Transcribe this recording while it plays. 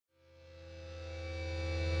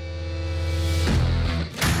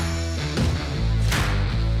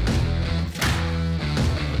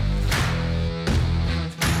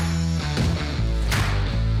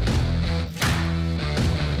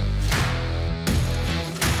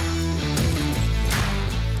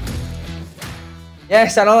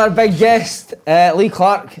Yes, another big guest, Lee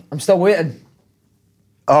Clark. I'm still waiting.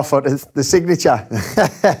 Oh, for the signature.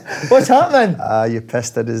 What's happening? You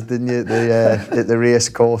pissed at us, didn't you, at the race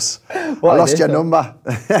course? What I lost your number.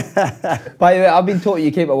 By the way, I've been told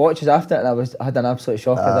you came to watches after it, and I had an absolute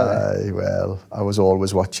shock of that. Well, I was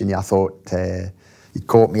always watching you. I thought you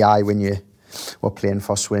caught my eye when you were playing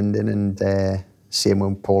for Swindon, and same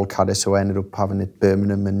with Paul Caddis, who I ended up having at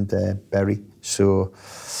Birmingham and Bury. So,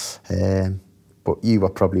 but you were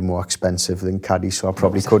probably more expensive than Caddy, so I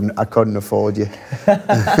probably couldn't afford you.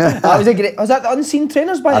 That was a great. Was that the Unseen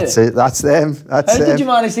Trainers, by the way? That's it. That's them. That's How did you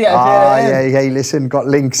manage to get a pair of them? Yeah. Listen, got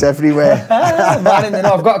links everywhere. Man,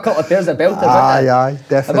 I've got a couple of pairs of belters. Aye,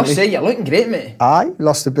 definitely. I must say, you're looking great, mate. Aye,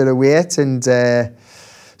 lost a bit of weight, and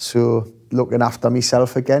so looking after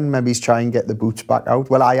myself again. Maybe try and get the boots back out.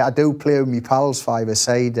 Well, I do play with my pals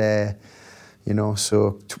five-a-side. You know,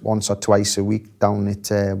 so once or twice a week down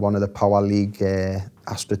at one of the Power League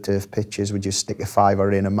AstroTurf pitches, we just stick a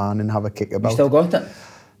fiver in a man and have a kick about. You still got it?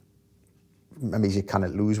 I mean, you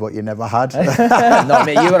cannot lose what you never had. No,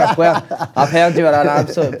 mate, you were a player. I've heard you were an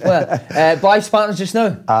absolute player. Blythe Spartans just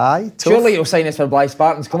now? Aye, tough. Surely you'll sign us for Blythe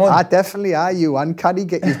Spartans, come on. Definitely, you and Caddy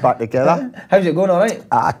get you back together. How's it going, all right?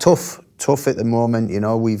 Tough at the moment, you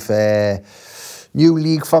know. We've new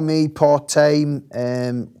league for me, part-time.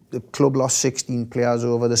 The club lost 16 players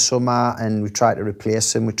over the summer, and we tried to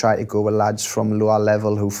replace them. We tried to go with lads from lower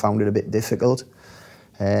level who found it a bit difficult.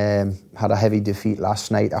 Had a heavy defeat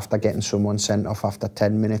last night after getting someone sent off after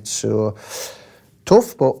 10 minutes. So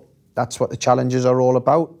tough, but that's what the challenges are all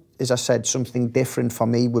about. As I said, something different for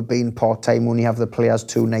me with being part-time. Only have the players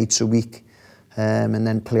 2 nights a week, and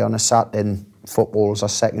then play on a Saturday. And football's a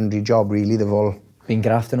secondary job, really. They've all been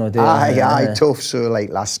grafting all day. Aye, tough. So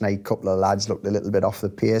like last night, a couple of lads looked a little bit off the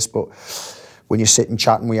pace, but when you're sitting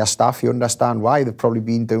chatting with your staff, you understand why. They've probably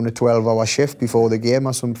been doing a 12-hour shift before the game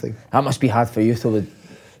or something. That must be hard for you, though,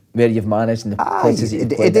 where you've managed and the places that you've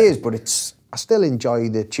played. It is, but I still enjoy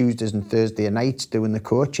the Tuesdays and Thursday nights doing the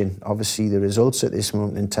coaching. Obviously, the results at this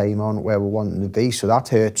moment in time aren't where we want them to be, so that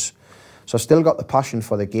hurts. So I've still got the passion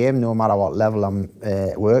for the game, no matter what level I'm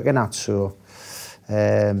working at. So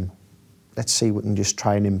let's see if we can just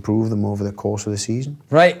try and improve them over the course of the season.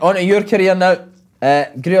 Right, on to your career now.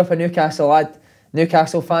 Grew up a Newcastle lad.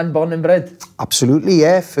 Newcastle fan, born and bred? Absolutely,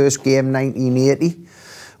 yeah. First game 1980.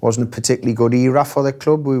 Wasn't a particularly good era for the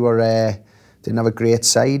club. We were didn't have a great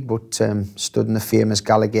side, but stood in the famous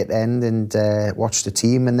Gallagher end and watched the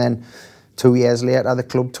team. And then 2 years later, the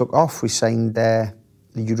club took off. We signed the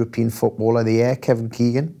European Footballer of the Year, Kevin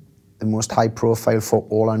Keegan, the most high-profile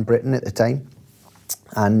footballer in Britain at the time.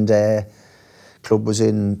 And club was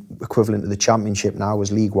in equivalent to the Championship now,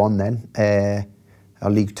 was League One then, or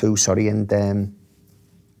League Two, sorry, and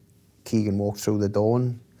Keegan walked through the door,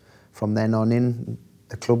 and from then on in,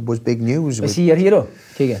 the club was big news. Was he your hero,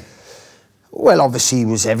 Keegan? Well, obviously he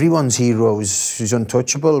was everyone's hero. He was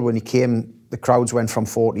untouchable. When he came, the crowds went from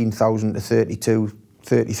 14,000 to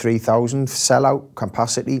 33,000 sellout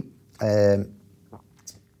capacity. A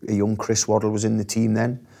young Chris Waddle was in the team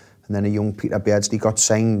then, and then a young Peter Beardsley got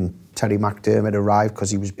signed. Terry McDermott arrived because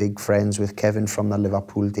he was big friends with Kevin from the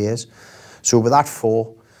Liverpool days. So with that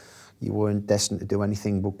four, you weren't destined to do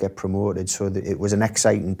anything but get promoted. So it was an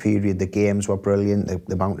exciting period. The games were brilliant,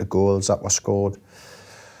 the amount of goals that were scored.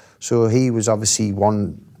 So he was obviously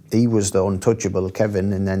he was the untouchable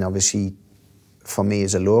Kevin, and then obviously for me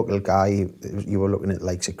as a local guy, you were looking at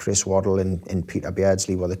like Chris Waddle and Peter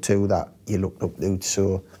Beardsley were the two that you looked up to.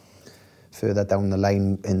 So further down the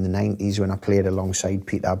line in the 90s when I played alongside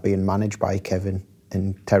Peter, being managed by Kevin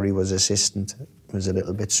and Terry was assistant, it was a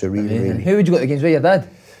little bit surreal. Really. Who would you go to the games with? Your dad?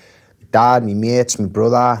 Dad, my mates, my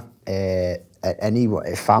brother, any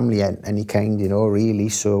family, any kind, you know, really.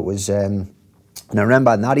 So it was, and I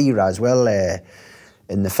remember in that era as well,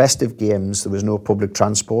 in the festive games, there was no public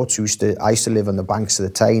transport. So I used to live on the banks of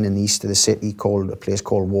the Tyne in the east of the city, a place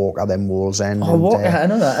called Walker, then Wallsend. Oh, Walker, I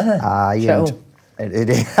know that.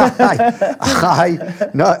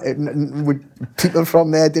 People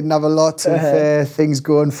from there didn't have a lot of things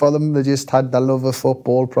going for them. They just had the love of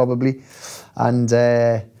football, probably, and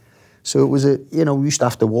so it was we used to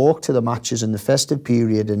have to walk to the matches in the festive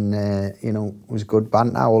period, and it was good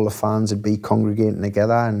banter. All the fans would be congregating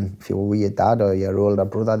together, and if you were with your dad or your older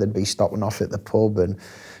brother, they'd be stopping off at the pub, and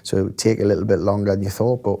so it would take a little bit longer than you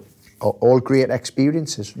thought, but all great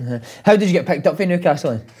experiences. How did you get picked up for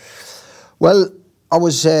Newcastle? Well, I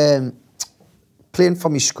was playing for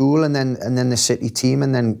my school and then the city team,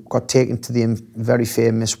 and then got taken to the very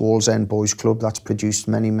famous Wallsend Boys Club that's produced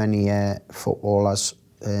many footballers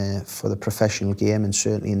for the professional game, and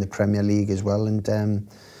certainly in the Premier League as well. And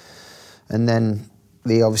then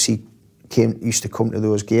they obviously used to come to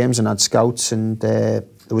those games and had scouts, and there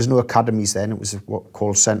was no academies then. It was what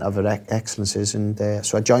called Centre of Excellences, and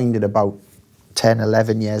so I joined at about 10,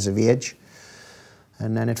 11 years of age,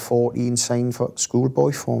 and then at 14 signed for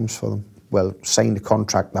schoolboy forms for them. Well, signed a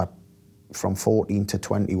contract that from 14 to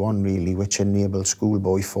 21 really, which enabled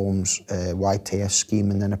schoolboy forms, YTS scheme,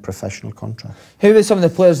 and then a professional contract. Who were some of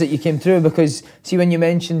the players that you came through? Because see, when you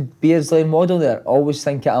mentioned Beardsley and Waddle there, always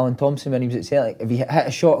think of Alan Thompson when he was at Celtic. If he hit a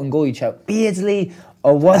shot on goal, you'd shout Beardsley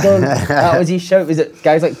or Waddle. That was his shout. Was it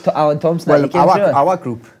guys like Alan Thompson? Well, that you came through? Our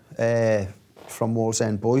group from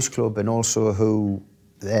Wallsend Boys Club, and also who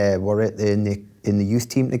were in the youth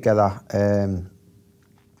team together.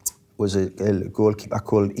 Was a goalkeeper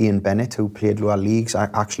called Ian Bennett, who played lower leagues. I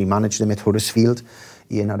actually managed him at Huddersfield.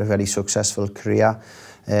 Ian had a very successful career.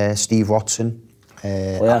 Steve Watson,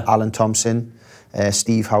 Alan Thompson,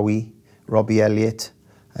 Steve Howie, Robbie Elliott,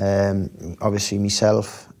 obviously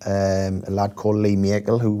myself, a lad called Lee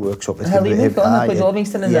Makel, who works up at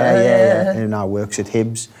Livingston and now works at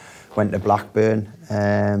Hibs, went to Blackburn.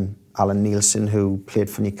 Alan Nielsen, who played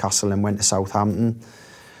for Newcastle and went to Southampton.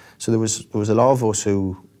 So there was a lot of us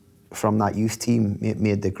who, from that youth team,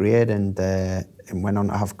 made the grade and went on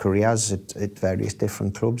to have careers at various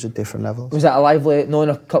different clubs at different levels. Was that a lively, knowing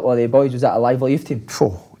a couple of the boys, was that a lively youth team?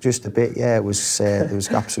 Just a bit, yeah. It was there was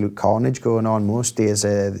absolute carnage going on most days.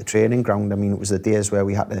 The training ground, I mean, it was the days where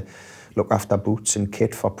we had to look after boots and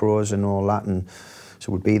kit for pros and all that, and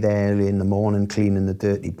so we'd be there early in the morning cleaning the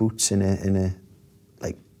dirty boots in a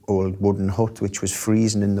like old wooden hut which was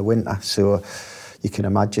freezing in the winter. So you can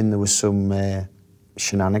imagine there was some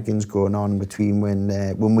shenanigans going on between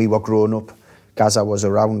when we were growing up. Gazza was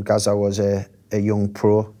around. Gazza was a young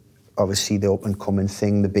pro, obviously the up and coming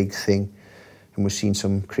thing, the big thing, and we've seen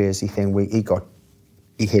some crazy thing.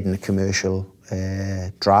 He hid in a commercial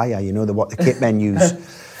dryer, you know, what the kit men use.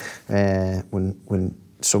 When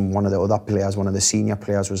one of the other players, one of the senior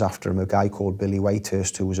players, was after him, a guy called Billy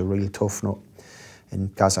Whitehurst, who was a real tough nut.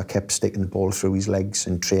 And Gazza kept sticking the ball through his legs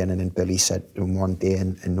and training, and Billy said to him one day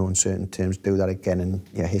in no uncertain terms, do that again and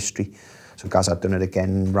your history. So Gazza had done it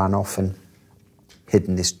again, ran off and hid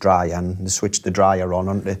in this dryer, and they switched the dryer on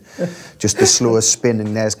onto just the slowest spin,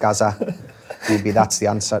 and there's Gazza. Maybe that's the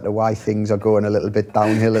answer to why things are going a little bit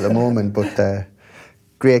downhill at the moment, but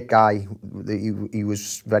great guy. He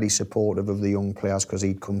was very supportive of the young players because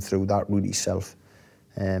he'd come through that route himself.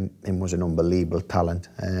 And was an unbelievable talent.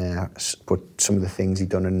 But some of the things he'd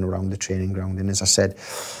done in and around the training ground, and as I said,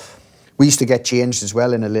 we used to get changed as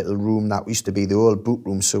well in a little room that used to be the old boot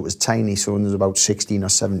room, so it was tiny, so there was about 16 or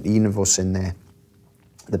 17 of us in there.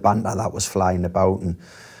 The banter that was flying about, and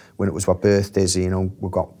when it was our birthdays, you know, we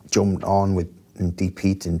got jumped on with deep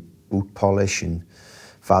heat and boot polish and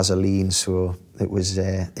Vaseline, so it was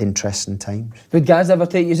interesting times. Would Gaz ever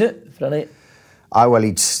take you out for a night? Well,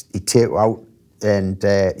 he'd take you out. And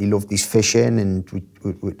he loved his fishing, and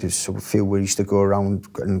we just feel we used to go around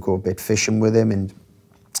and go a bit fishing with him, and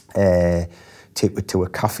take me to a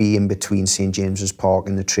cafe in between St James's Park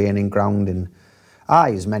and the training ground. And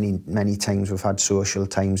as many times we've had social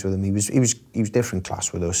times with him. He was different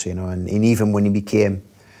class with us, you know. And even when he became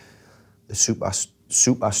the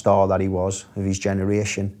superstar that he was of his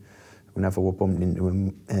generation, whenever we bumped into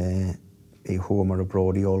him, be home or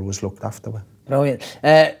abroad, he always looked after us. Brilliant.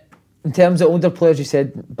 In terms of older players, you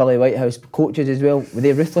said Billy Whitehouse, coaches as well, were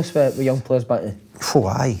they ruthless with young players back then?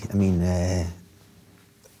 Aye. I mean,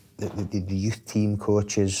 the youth team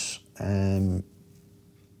coaches, you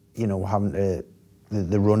know, having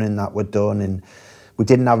the running that were done, and we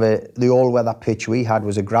didn't have the all-weather pitch we had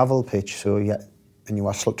was a gravel pitch, so and you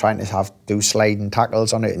were trying to do sliding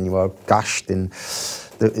tackles on it, and you were gashed, and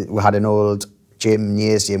we had an old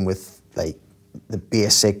gymnasium with like the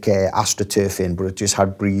basic AstroTurf in, but it just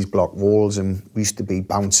had breeze block walls, and we used to be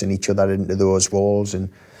bouncing each other into those walls. And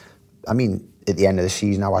I mean, at the end of the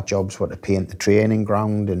season, our jobs were to paint the training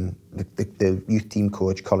ground, and the youth team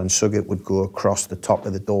coach, Colin Suggett, would go across the top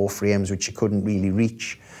of the door frames, which you couldn't really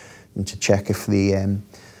reach, and to check if there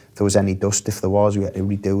was any dust. If there was, we had to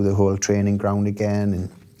redo the whole training ground again. And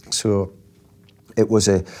so it was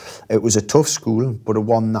a tough school, but a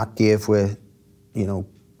one that gave we, you know,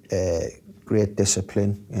 great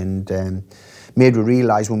discipline, and made we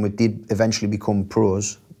realise when we did eventually become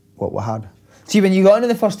pros what we had. See, when you got into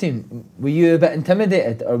the first team, were you a bit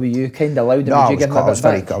intimidated, or were you kind of loud? No, I was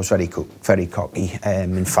very cocky.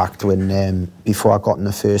 In fact, when before I got in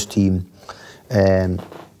the first team,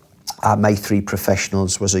 my three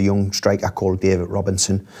professionals was a young striker called David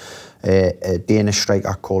Robinson, a Danish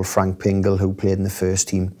striker called Frank Pingle, who played in the first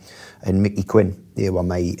team, and Mickey Quinn. They were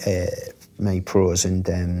my pros,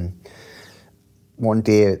 and one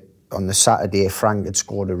day, on the Saturday, Frank had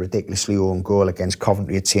scored a ridiculously own goal against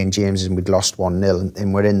Coventry at St James's, and we'd lost 1-0,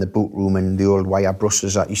 and we're in the boot room, and the old wire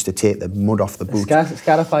brushes that used to take the mud off the boot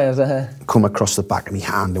scarifiers come across the back of my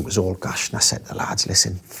hand. It was all gashed, and I said to the lads,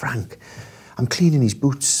 listen, Frank, I'm cleaning his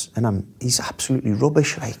boots, and he's absolutely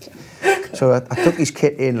rubbish, like. So I took his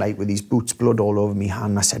kit in, like, with his boots, blood all over my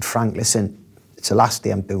hand. I said, Frank, listen, it's the last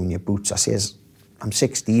day I'm doing your boots. I says, I'm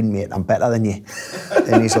 16, mate, I'm better than you.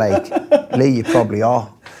 And he's like, Lee, you probably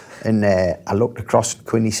are. And I looked across, and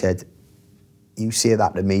Quinny said, you say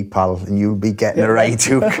that to me, pal, and you'll be getting a right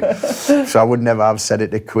hook. So I would never have said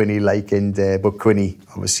it to Quinny, like, and but Quinny,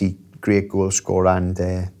 obviously, great goal scorer,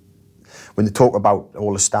 and when they talk about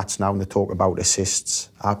all the stats now, when they talk about assists,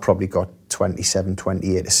 I probably got 27,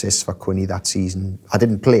 28 assists for Quinny that season. I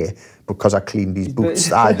didn't play because I cleaned his boots.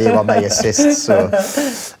 They were my assists. So,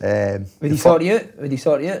 Would he sort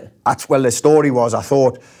you out? That's, well, the story was, I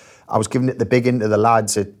thought I was giving it the big in to the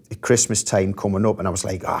lads at Christmas time coming up, and I was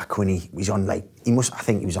like, Quinny, he's on, like, I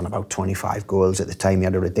think he was on about 25 goals at the time. He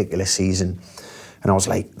had a ridiculous season. And I was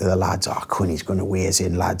like to the lads, Quinny's going to weigh us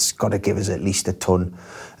in, lads. Got to give us at least a ton.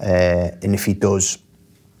 And if he does,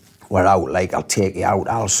 we're out. Like, I'll take you out.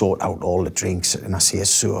 I'll sort out all the drinks. And I say,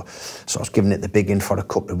 so I was giving it the big in for a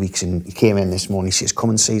couple of weeks. And he came in this morning. He says,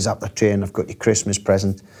 come and see us after training. I've got your Christmas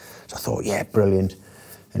present. So I thought, yeah, brilliant.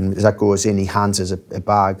 And as I goes in, he hands us a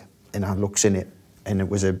bag. And I looks in it. And it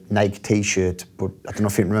was a Nike T-shirt. But I don't know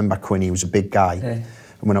if you remember Quinny. He was a big guy. Yeah. And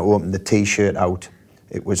when I opened the T-shirt out,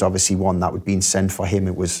 it was obviously one that had been sent for him.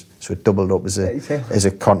 It was, so it doubled up as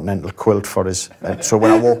a continental quilt for us. And so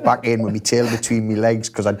when I walked back in with my tail between my legs,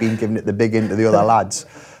 because I'd been giving it the big in to the other lads,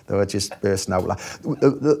 they were just bursting out.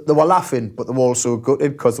 They were laughing, but they were also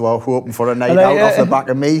gutted because they were hoping for a night out off the back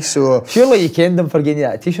of me. So surely you caned them for getting you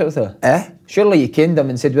that T-shirt, though. Surely you caned them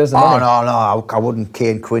and said, "Where's the money?" No, I wouldn't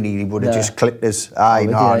cane Quinny. He would have just clipped us.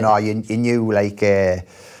 You knew, like.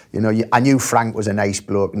 You know, I knew Frank was a nice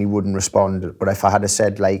bloke and he wouldn't respond. But if I had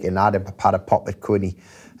said, like, and I'd have had a pop at Quinny,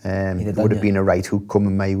 it would have been a right hook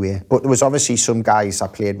coming my way. But there was obviously some guys I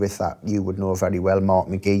played with that you would know very well. Mark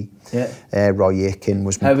McGee, Roy Aitken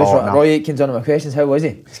was my partner. Roy Aitken's one of my questions. How was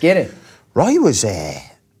he? Scary? Roy was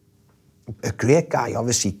a great guy.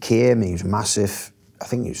 Obviously came, he was massive. I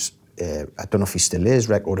think he was, I don't know if he still is,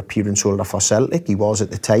 record appearance holder for Celtic. He was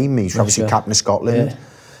at the time. He was obviously captain of Scotland. Yeah.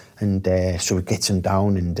 And so it gets him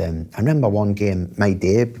down, and I remember one game,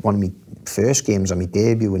 one of my first games on my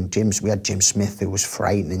debut, and we had Jim Smith, who was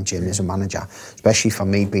frightening, Jim, as a manager, especially for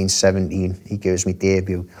me being 17. He gives me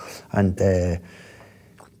debut, and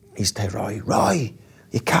he's there, Roy,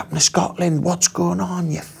 you're captain of Scotland, what's going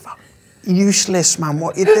on? You useless, man,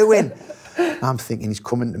 what you doing? I'm thinking he's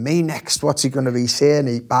coming to me next, what's he going to be saying?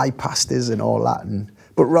 He bypassed us and all that.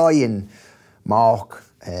 But Roy and Mark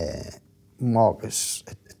was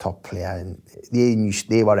top player, and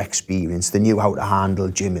they were experienced. They knew how to handle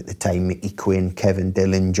Jim at the time. Mickey Quinn, Kevin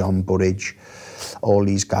Dillon, John Burridge, all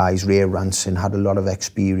these guys. Ray Ranson had a lot of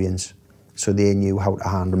experience, so they knew how to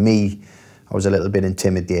handle me. I was a little bit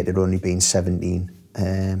intimidated, only being 17.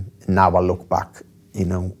 And now I look back, you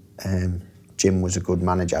know, Jim was a good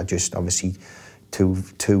manager, just obviously too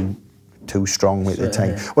strong at the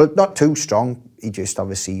time. Yeah. Well, not too strong. He just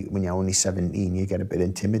obviously, when you're only 17, you get a bit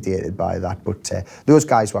intimidated by that. But those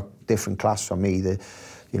guys were different class for me. To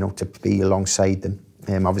be alongside them.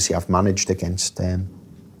 Obviously, I've managed against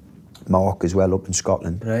Mark as well up in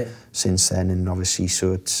Scotland since then, and obviously,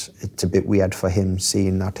 so it's a bit weird for him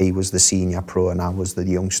seeing that he was the senior pro and I was the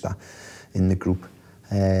youngster in the group.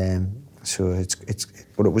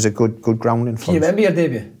 But it was a good grounding for us. Can you remember your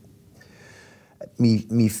debut? Me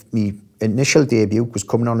initial debut was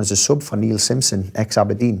coming on as a sub for Neil Simpson,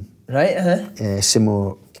 ex-Aberdeen. Right,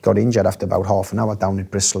 Simo got injured after about half an hour down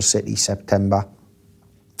at Bristol City, September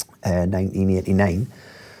 1989.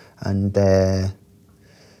 And,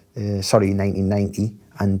 1990.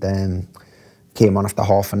 And came on after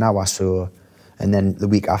half an hour, so... And then the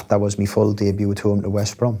week after was my full debut at home to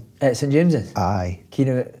West Brom. At St James's? Aye.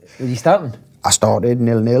 Were you starting? I started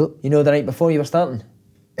 0-0. You know the night before you were starting?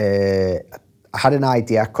 I had an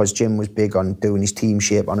idea because Jim was big on doing his team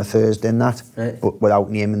shape on a Thursday and that, but without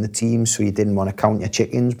naming the team, so you didn't want to count your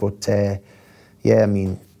chickens. But yeah, I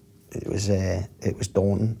mean, it was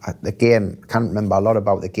daunting. The game, I can't remember a lot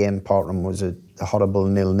about the game. Part of them was a horrible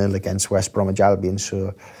 0-0 against West Bromwich Albion.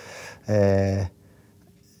 So, and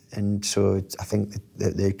so I think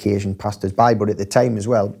the occasion passed us by. But at the time as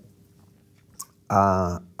well,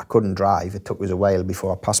 I couldn't drive. It took us a while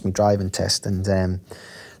before I passed my driving test, and I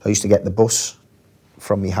used to get the bus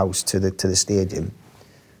from my house to the stadium,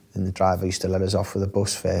 and the driver used to let us off with a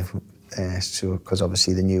bus fare. So, because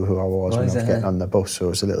obviously they knew who I was when I was it, getting on the bus, so it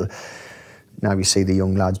was a little... Now you see the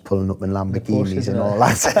young lads pulling up in Lamborghinis and all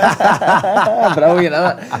that. Brilliant,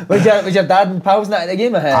 isn't it? Was your dad and pals not at the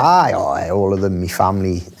game? Aye, all of them, my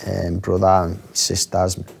family, brother and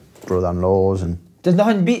sisters, brother-in-laws. And does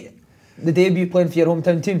nothing beat the debut playing for your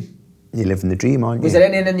hometown team? You live in the dream, aren't you? Was there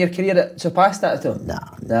anything in your career that surpassed that at all? Nah.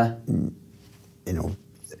 You know,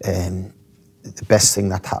 the best thing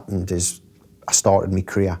that happened is I started my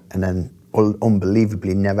career, and then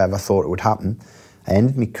unbelievably never ever thought it would happen. I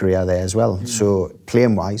ended my career there as well. So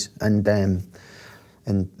playing wise, and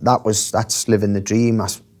that's living the dream. I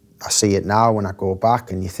see it now when I go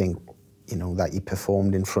back, and you think, you know, that you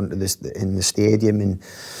performed in front of this in the stadium in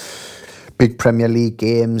big Premier League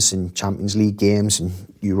games and Champions League games and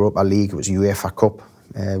Europa League. It was UEFA Cup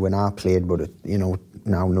when I played, but it, you know,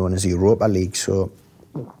 now known as Europa League. So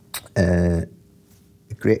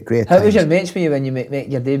great. How was your mates for you when you make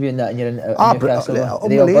your debut in that and you're in Newcastle? Are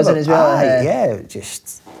they all buzzing as well? Yeah,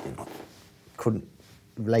 just, you know, couldn't,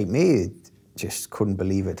 like me, just couldn't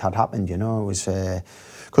believe it had happened, you know. It was,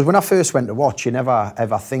 because when I first went to watch, you never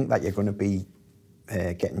ever think that you're going to be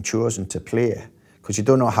getting chosen to play, because you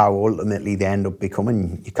don't know how ultimately they end up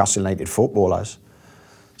becoming Newcastle United footballers.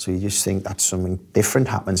 So you just think that something different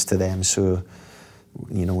happens to them. So,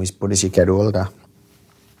 you know, but as you get older,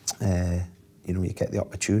 you know, you get the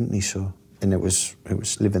opportunity. So, and it was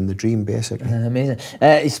living the dream basically. Amazing.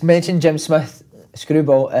 He's mentioned Jim Smith,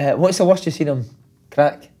 screwball. What's the worst you've seen him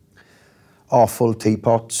crack? Oh, full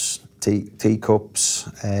teapots, teacups.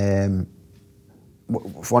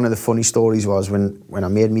 One of the funny stories was when I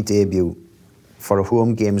made my debut for a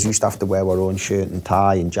home games, we used to have to wear our own shirt and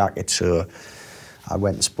tie and jacket. So I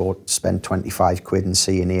went and spent 25 quid in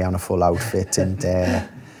C&A on a full outfit, and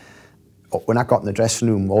when I got in the dressing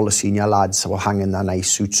room, all the senior lads were hanging their nice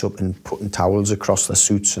suits up and putting towels across their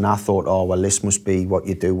suits, and I thought, oh well, this must be what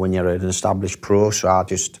you do when you're an established pro. So I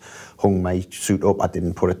just hung my suit up. I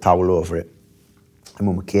didn't put a towel over it. And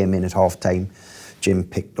when we came in at half time, Jim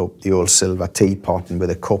picked up the old silver teapot and with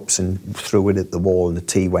the cups and threw it at the wall, and the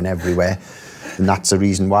tea went everywhere. And that's the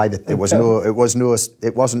reason why that it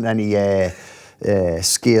wasn't any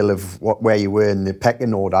scale of where you were in the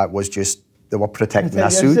pecking order. It was just they were protecting their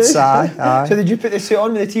suits. Aye. So did you put the suit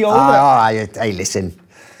on with the tea all over it? Hey, listen,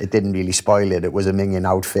 it didn't really spoil it. It was a minging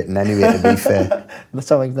outfit, and anyway, to be fair.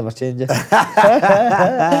 Something's never changes. Did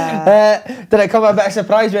it come a bit of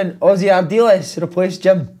surprise when Ozzy Ardiles replaced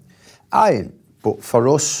Jim? Aye, but for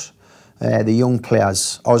us, the young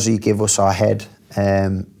players, Ozzy gave us our head.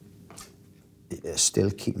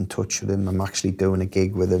 Still keep in touch with him. I'm actually doing a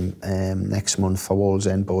gig with him next month for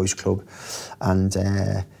Wallsend Boys Club, and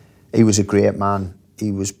he was a great man.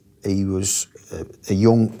 He was for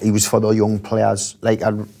the young players. Like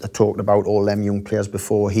I talked about all them young players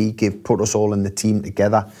before. He put us all in the team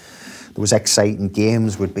together. There was exciting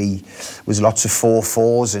games. Was lots of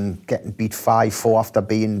 4-4s and getting beat 5-4 after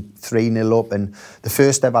being 3-0 up. And the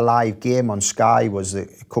first ever live game on Sky was a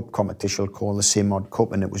cup competition called the Simod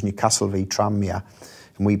Cup, and it was Newcastle v Tranmere,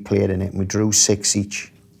 and we played in it, and we drew 6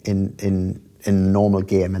 each in a normal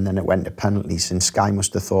game, and then it went to penalties. And Sky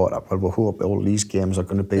must have thought, well, we hope all these games are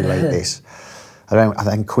going to be like this. I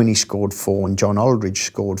think Quinny scored 4 and John Aldridge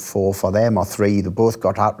scored 4 for them, or 3. They both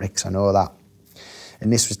got hat-tricks, I know that.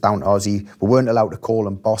 And this was down to Ozzy. We weren't allowed to call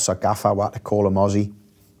him boss or gaffer, we had to call him Ozzy.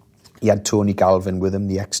 He had Tony Galvin with him,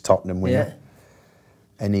 the ex-Tottenham winner.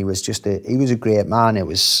 Yeah. And he was a great man. It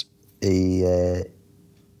was, even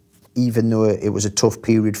though it was a tough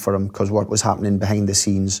period for him, because what was happening behind the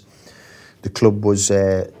scenes, the club was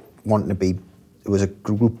wanting to be, there was a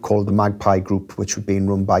group called the Magpie Group, which was being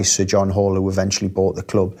run by Sir John Hall, who eventually bought the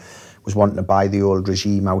club, was wanting to buy the old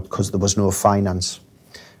regime out because there was no finance.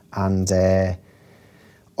 And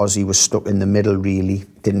Ozzy was stuck in the middle, really.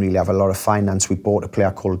 Didn't really have a lot of finance. We bought a player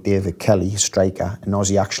called David Killie, a striker, and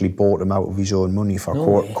Ozzy actually bought him out of his own money for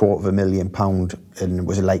 £250,000, and it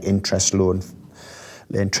was like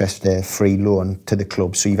interest-free loan to the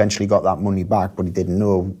club. So he eventually got that money back, but he didn't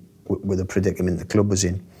know with the predicament the club was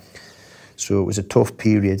in. So it was a tough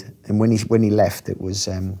period. And when he left, it was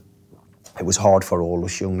hard for all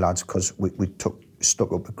us young lads, because we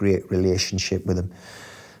stuck up a great relationship with him.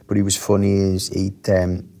 But he was funny. He'd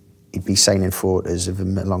be signing photos of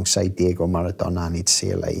him alongside Diego Maradona, and he'd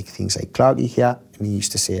say like things like Clarky here, and he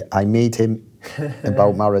used to say, I made him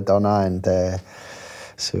about Maradona, and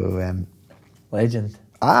legend.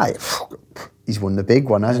 Aye, he's won the big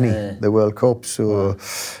one, hasn't he? The World Cup. So,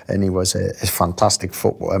 and he was a fantastic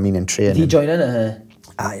footballer. I mean, in training. Did he join in it?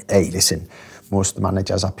 Hey, listen, most of the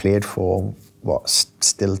managers I played for,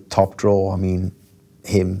 still top draw. I mean,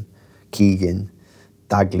 him, Keegan,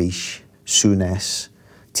 Dalglish, Souness,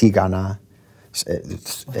 Tigana,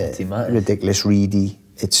 ridiculous Reid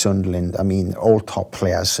at Sunderland. I mean, all top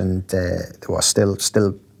players, and they were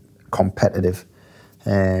still competitive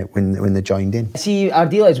when they joined in. See, our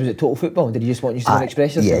deal was it total football? Did he just want you to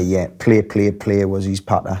express yourself? Yeah. Play was his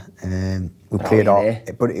patter. We played all,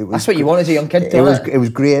 but it was. That's what you want as a young kid. It was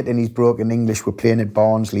great, and he's broken English. We're playing at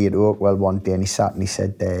Barnsley at Oakwell one day, and he sat and he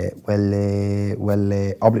said,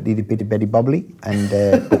 obviously the bitty bobbly, and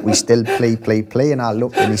but we still play. And I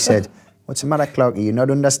looked and he said, "What's the matter, Clarky? You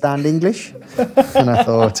not understand English?" And I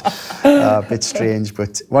thought, a bit strange,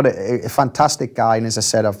 but what a fantastic guy. And as I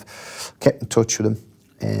said, I've kept in touch with him.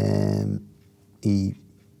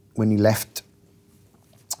 When he left,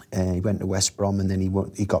 he went to West Brom, and then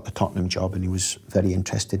he got the Tottenham job, and he was very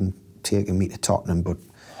interested in taking me to Tottenham. But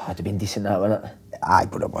I'd have been decent, that, wouldn't it?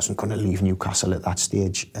 But I wasn't going to leave Newcastle at that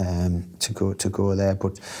stage to go there.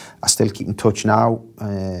 But I still keep in touch now,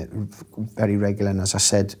 very regular. And as I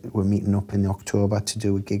said, we're meeting up in October to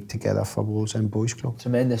do a gig together for Wolves End Boys Club.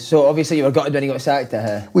 Tremendous. So obviously you were gutted when he got sacked.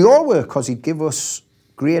 We all were, because he'd give us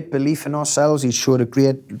great belief in ourselves. He showed a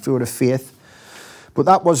great vote of faith. But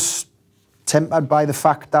that was tempered by the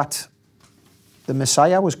fact that the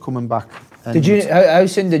Messiah was coming back. Did you? How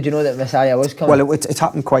soon did you know that Messiah was coming? Well, it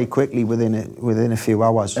happened quite quickly, within a few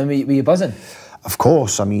hours. And were you buzzing? Of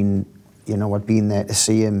course. I mean, you know, I'd been there to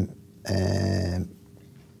see him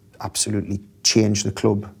absolutely change the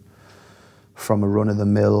club from a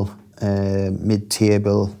run-of-the-mill,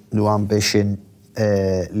 mid-table, no ambition,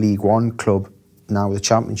 League One club. Now the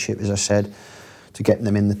Championship, as I said, to getting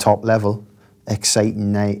them in the top level.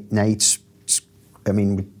 Exciting nights. I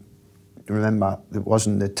mean, remember, there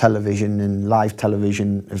wasn't the television and live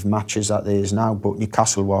television of matches that there is now, but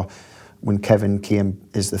Newcastle were, when Kevin came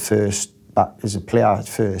as a player at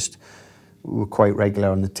first, we were quite regular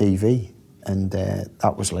on the TV, and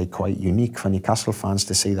that was like quite unique for Newcastle fans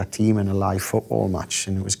to see that team in a live football match,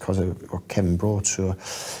 and it was because of what Kevin brought. So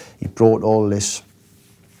he brought all this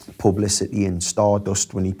publicity and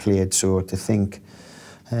stardust when he played, so to think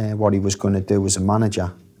what he was going to do as a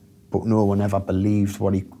manager, but no one ever believed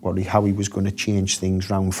how he was going to change things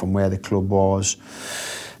round from where the club was.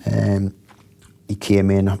 He came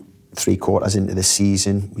in 3 quarters into the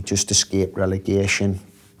season. We just escaped relegation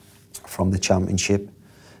from the Championship,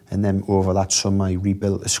 and then over that summer he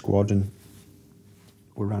rebuilt the squad, and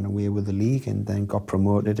we ran away with the league, and then got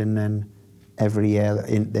promoted, and then every year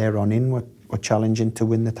we're challenging to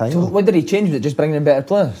win the title. So what did he change? Was it just bringing in better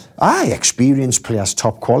players? Experienced players,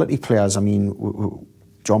 top quality players. I mean,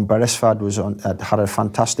 John Beresford had a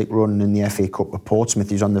fantastic run in the FA Cup with Portsmouth.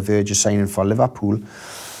 He was on the verge of signing for Liverpool.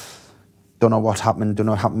 Don't know what happened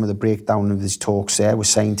with the breakdown of his talks there. We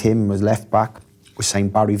signed him as left back. We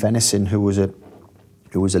signed Barry Venison, who was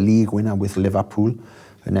a league winner with Liverpool,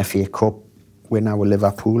 an FA Cup winner with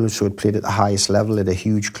Liverpool, so had played at the highest level at a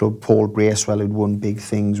huge club. Paul Bracewell had won big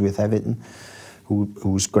things with Everton, who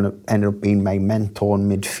was going to end up being my mentor in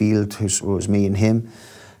midfield, who was me and him.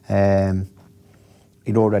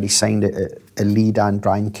 He'd already signed a leader in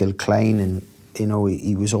Brian Kilcline, and you know,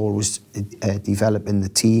 he was always developing the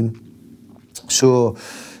team. So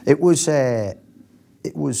it was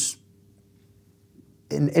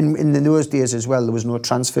in those days as well, there was no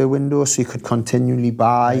transfer window, so you could continually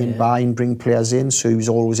buy and bring players in, so he was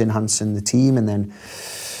always enhancing the team. And then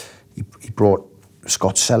he brought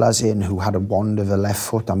Scott Sellers in, who had a wand of a left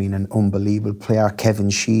foot. I mean, an unbelievable player. Kevin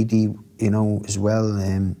Sheedy, you know, as well.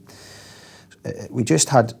 We just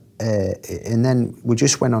had, and then we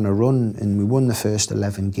just went on a run, and we won the first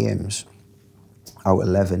 11 games out of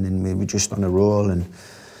 11, and we were just on a roll.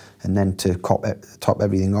 And then to top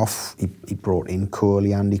everything off, he brought in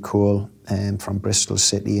Andy Cole from Bristol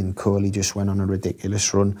City, and Coley just went on a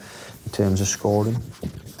ridiculous run in terms of scoring.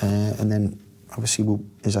 And then, obviously,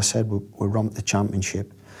 as I said, we romped the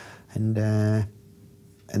Championship, and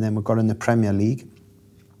then we got in the Premier League.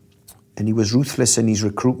 And he was ruthless in his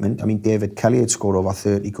recruitment. I mean, David Kelly had scored over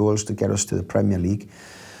 30 goals to get us to the Premier League.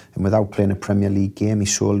 And without playing a Premier League game, he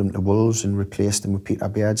sold him to Wolves and replaced him with Peter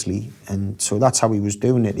Beardsley. And so that's how he was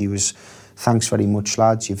doing it. He was, thanks very much,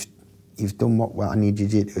 lads. You've done what I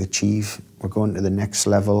needed you to achieve. We're going to the next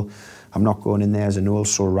level. I'm not going in there as an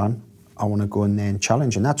also-ran. I want to go in there and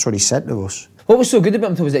challenge. And that's what he said to us. What was so good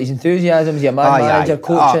about him? Was it his enthusiasm? Was he a manager,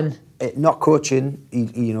 coaching? Not coaching,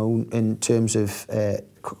 you know, in terms of...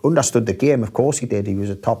 understood the game, of course he did. He was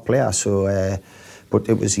a top player, so... but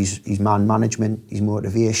it was his man management, his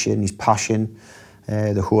motivation, his passion,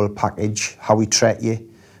 the whole package, how he treated you,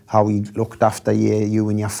 how he looked after you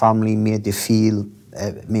and your family, made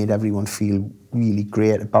everyone feel really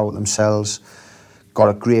great about themselves. Got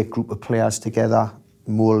a great group of players together,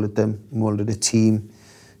 moulded them, moulded a team,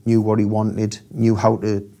 knew what he wanted, knew how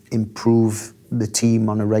to improve the team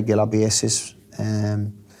on a regular basis,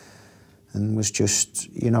 and was just,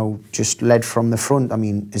 you know, just led from the front. I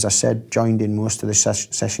mean, as I said, joined in most of the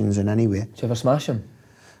sessions in any way. Did you ever smash him?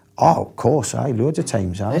 Oh, of course, loads of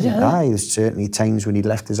times. Did you? There's certainly times when he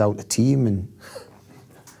left us out the team, and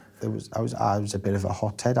I was a bit of a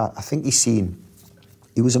hothead. I think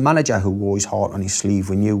he was a manager who wore his heart on his sleeve.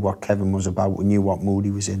 We knew what Kevin was about, we knew what mood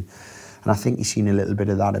he was in, and I think he's seen a little bit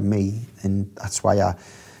of that in me, and that's why I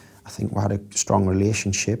think we had a strong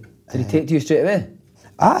relationship. Did he take to you straight away?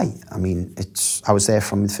 I mean, I was there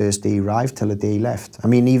from the first day he arrived till the day he left. I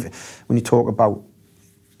mean, even when you talk about,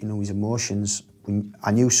 you know, his emotions,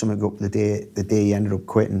 I knew something up the day he ended up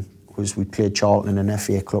quitting, was we played Charlton in an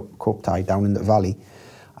FA Cup tie down in the Valley,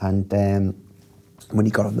 and when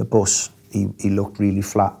he got on the bus, he looked really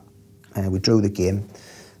flat. We drew the game.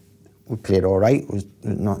 We played all right. It was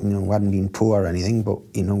not, you know, we hadn't been poor or anything, but,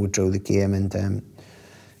 you know, we drew the game, and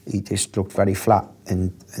he just looked very flat,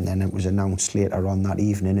 and then it was announced later on that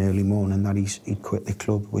evening, early morning, that he'd quit the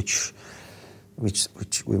club, which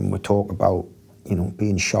when we talk about, you know,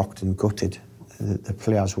 being shocked and gutted, the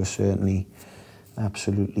players were certainly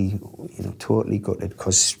absolutely, you know, totally gutted,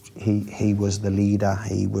 because he was the leader,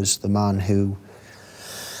 he was the man who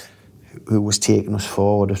was taking us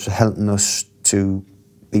forward, was helping us to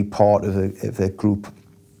be part of a group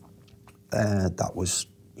that was,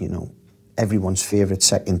 you know, everyone's favourite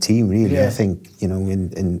second team, really. Yeah. I think, you know,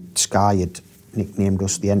 in Sky had nicknamed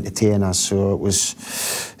us the entertainers, so it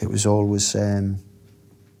was always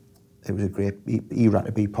it was a great era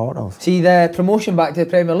to be part of. See, the promotion back to the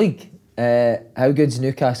Premier League, how good's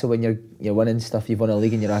Newcastle when you're winning stuff? You've won a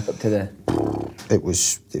league and you're back up to the... It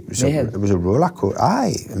was a roller coaster.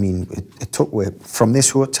 I mean, it took me from this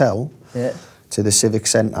hotel to the Civic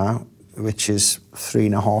Centre, which is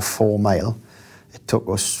 3.5–4 miles. It took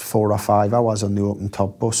us 4 or 5 hours on the open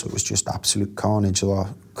top bus. It was just absolute carnage. They were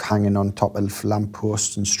hanging on top of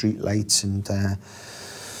lampposts and street lights, and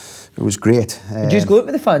it was great. Did you just go out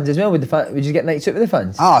with the fans as well? Would you get nights out with the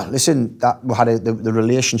fans? Listen, we had the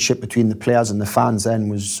relationship between the players and the fans then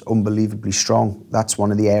was unbelievably strong. That's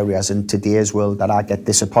one of the areas in today's world that I get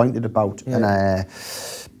disappointed about. Yeah.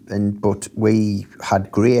 But we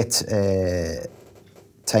had great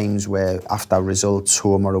times where after results,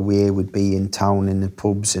 home or away, we'd be in town, in the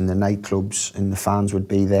pubs, in the nightclubs, and the fans would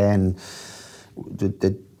be there, and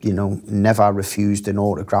you know, never refused an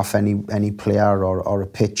autograph any player or a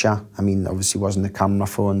picture. I mean, obviously wasn't the camera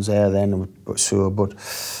phones there then, but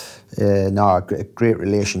a great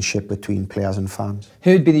relationship between players and fans.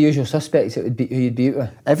 Who would be the usual suspects who you'd be out with?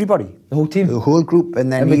 Everybody. The whole team? The whole group.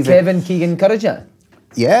 And would Kevin Keegan encourage it?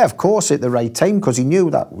 Yeah, of course, at the right time, because he knew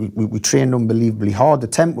that we trained unbelievably hard. The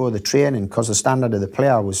tempo of the training, because the standard of the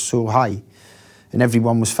player was so high, and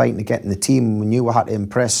everyone was fighting to get in the team. We knew we had to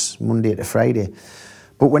impress Monday to Friday.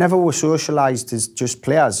 But whenever we socialised as just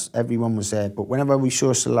players, everyone was there. But whenever we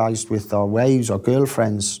socialised with our wives or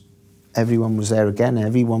girlfriends, everyone was there again.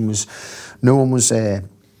 No one was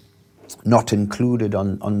not included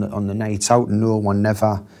on the nights out. No one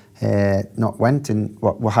never not went. And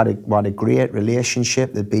we had a great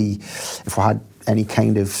relationship. There'd be, if we had any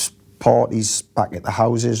kind of parties back at the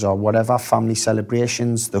houses or whatever, family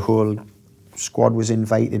celebrations, the whole squad was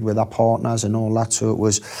invited with our partners and all that. So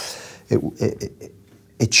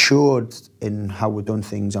it showed in how we'd done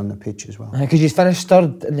things on the pitch as well. Because you finished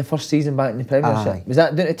third in the first season back in the Premiership. Was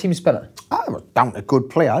that down to team spirit? Down to good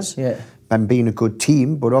players, and being a good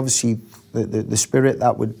team, but obviously the spirit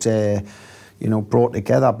that would, you know, brought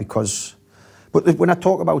together. Because, but when I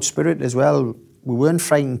talk about spirit as well, we weren't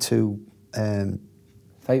frightened to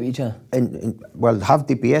fight with each other. Well, have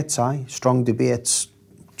debates, strong debates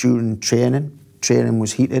during training. Training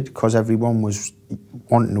was heated because everyone was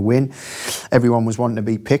wanting to win. Everyone was wanting to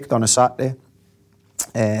be picked on a Saturday.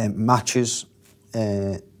 Matches,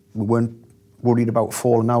 we weren't worried about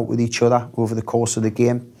falling out with each other over the course of the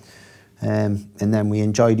game. And then we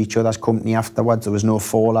enjoyed each other's company afterwards. There was no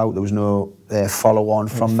fallout, there was no follow-on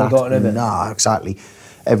from that. No, exactly.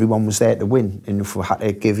 Everyone was there to win, and if we had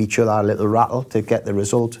to give each other a little rattle to get the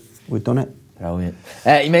result, we'd done it. Brilliant.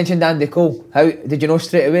 You mentioned Andy Cole. How did you know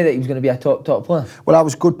straight away that he was going to be a top player? Well, I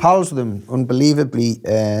was good pals with him, unbelievably.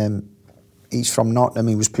 He's from Nottingham.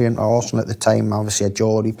 He was playing at Arsenal at the time. Obviously, at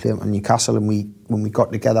Geordie, playing at Newcastle, and when we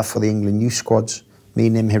got together for the England youth squads, me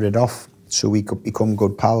and him hit it off, so we could become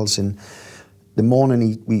good pals. And the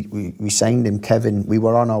morning we signed him, Kevin, we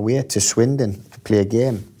were on our way to Swindon to play a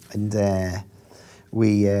game, and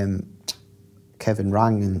Kevin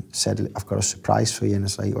rang and said, I've got a surprise for you. And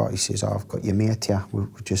it's like, what? He says, oh, I've got your mate here. We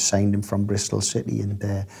just signed him from Bristol City. And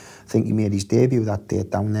I think he made his debut that day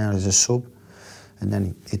down there as a sub. And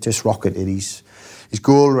then it just rocketed his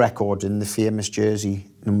goal record in the famous jersey,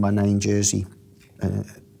 number 9 jersey,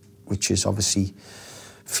 which is obviously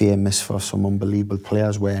famous for some unbelievable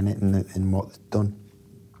players wearing it and what they've done.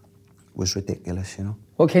 Was ridiculous, you know.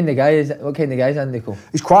 What kind of guy is Andy Cole?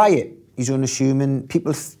 He's quiet. He's unassuming.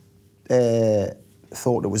 People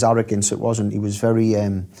thought it was arrogance. It wasn't. He was very.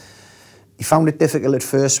 He found it difficult at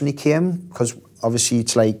first when he came because obviously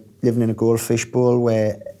it's like living in a goldfish bowl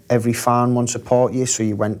where every fan wants to support you. So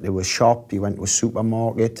you went to a shop, you went to a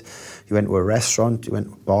supermarket, you went to a restaurant, you went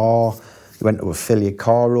to a bar, you went to fill your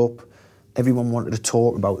car up. Everyone wanted to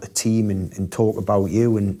talk about the team and talk about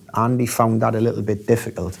you. And Andy found that a little bit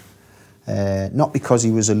difficult. Not because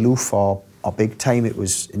he was aloof or big time, it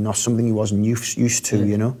was not something he wasn't used to,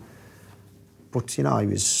 you know. But you know, he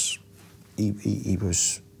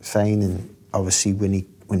was fine, and obviously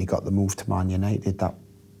when he got the move to Man United, that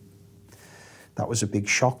was a big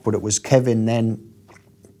shock. But it was Kevin then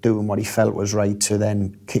doing what he felt was right to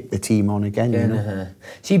then kick the team on again, you know.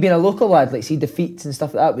 See, being a local lad, like see defeats and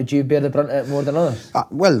stuff like that, would you bear the brunt of it more than others?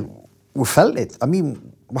 Well, we felt it. I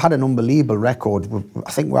mean, we had an unbelievable record.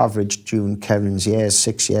 I think we averaged during Kevin's years,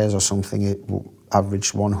 6 years or something, it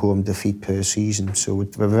averaged 1 home defeat per season. So we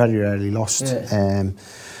very rarely lost. Yeah.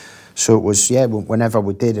 So it was, whenever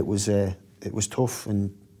we did, it was tough,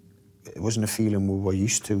 and it wasn't a feeling we were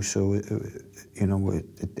used to. So,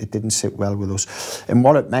 it didn't sit well with us. And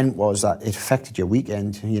what it meant was that it affected your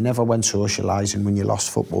weekend. You never went socialising when you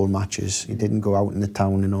lost football matches. You didn't go out in the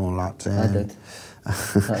town and all that. I did.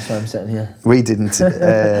 That's why I'm sitting here. We didn't.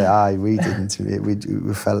 We didn't.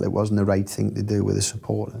 We felt it wasn't the right thing to do with the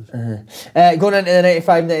supporters. Going into the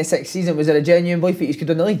 95-96 season, was there a genuine belief that you could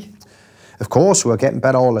win the league? Of course, we were getting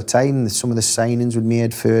better all the time. Some of the signings we'd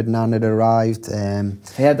made, Ferdinand had arrived.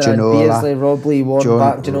 Beardsley, Robley, Warren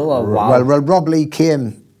back, Ginola. Wow. Well, Robley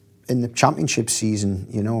came in the championship season.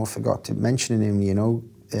 You know, I forgot to mention him. You know,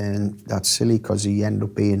 and that's silly because he ended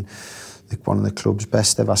up being like one of the club's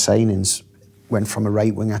best ever signings. Went from a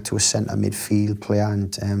right winger to a centre midfield player,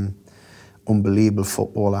 and unbelievable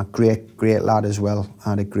footballer. Great lad as well.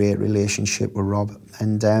 Had a great relationship with Rob,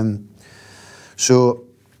 and so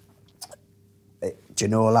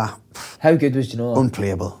Ginola. How good was Ginola?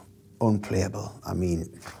 Unplayable. I mean,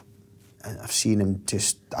 I've seen him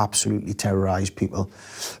just absolutely terrorise people.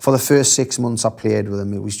 For the first 6 months I played with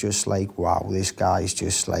him, it was just like, wow, this guy's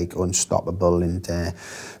just like unstoppable. And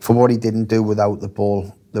for what he didn't do without the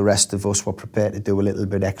ball, the rest of us were prepared to do a little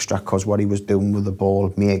bit extra, because what he was doing with the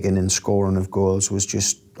ball, making and scoring of goals, was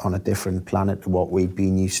just on a different planet to what we'd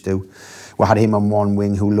been used to. We had him on one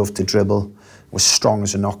wing who loved to dribble, was strong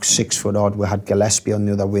as an ox, 6 foot odd. We had Gillespie on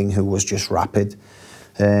the other wing who was just rapid,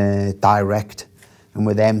 direct. And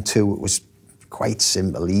with them two, it was quite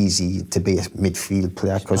simple, easy to be a midfield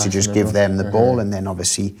player, because you just give them the ball, and then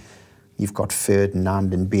obviously you've got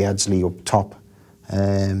Ferdinand and Beardsley up top.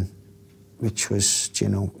 Which was, you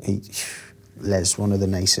know, Les, one of the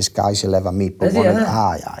nicest guys you'll ever meet. But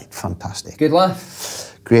fantastic. Good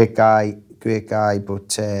laugh. Great guy,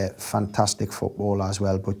 but fantastic footballer as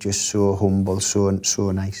well, but just so humble, so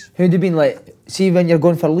nice. Who'd have been like, see when you're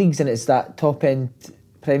going for leagues and it's that top end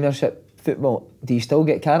Premiership football, do you still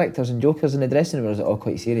get characters and jokers in the dressing room, or is it all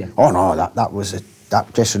quite serious? Oh no,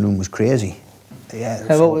 that dressing room was crazy.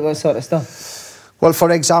 Yeah. What sort of stuff? Well, for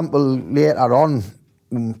example, later on,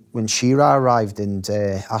 when Shearer arrived and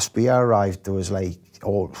Asprilla arrived, there was like,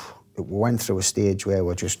 we went through a stage where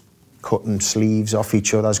we're just cutting sleeves off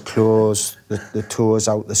each other's clothes, the toes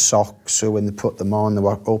out the socks, so when they put them on, they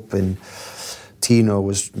were up, and Tino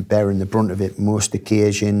was bearing the brunt of it most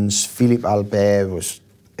occasions. Philippe Albert was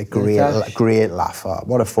a great laugher.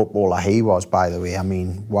 What a footballer he was, by the way. I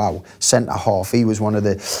mean, wow. Centre half, he was one of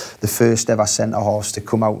the first ever centre halves to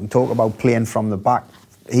come out and talk about playing from the back.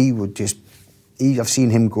 He would just... I've seen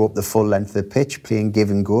him go up the full length of the pitch, playing give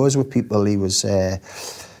and goes with people. He was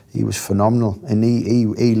phenomenal, and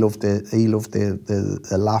he loved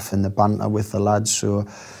the laugh and the banter with the lads. So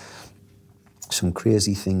some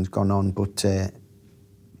crazy things gone on, but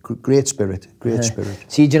great spirit.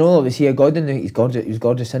 See, Ginola, was he a god? He was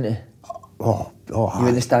gorgeous, isn't he? Oh! You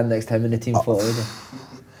wouldn't stand next to him in the team photo, would you?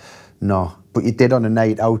 No, but you did on a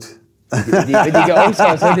night out. Would you get all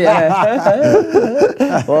sorts, would you?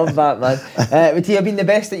 Love that, man. Would he have been the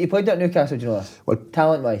best that you played at Newcastle, do you know? Well,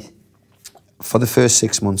 talent-wise? For the first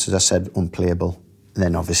 6 months, as I said, unplayable. And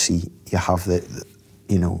then obviously you have the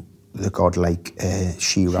god like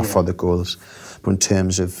Shearer for the goals. But in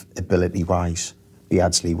terms of ability-wise,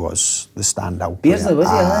 Beardsley was the standout Beardsley, player. was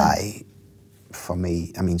he? Aye, for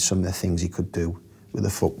me, I mean, some of the things he could do with the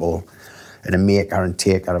football, and a maker and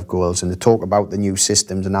taker of goals. And to talk about the new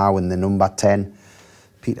systems now and the number 10,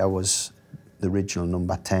 Peter was the original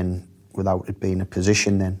number 10 without it being a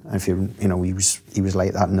position then. And if you know, he was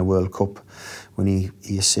like that in the World Cup when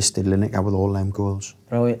he assisted Lineker with all them goals.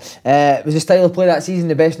 Brilliant. Was the style of play that season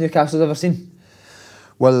the best Newcastle's ever seen?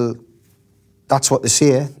 Well, that's what they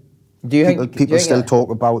say. Do you think people still talk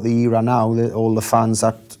about the era now? All the fans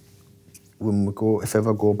that when we go, if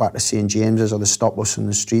ever go back to St James's or they stop us in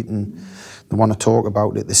the street and they want to talk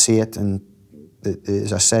about it, they say it. And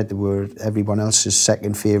as I said, they were everyone else's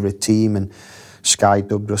second favourite team, and Sky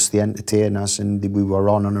dubbed us the entertainers, and we were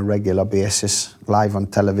on a regular basis, live on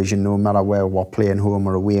television, no matter where we were playing, home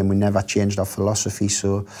or away, and we never changed our philosophy.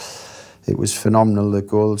 So it was phenomenal,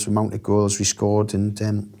 the amount of goals we scored, and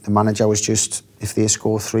the manager was just, if they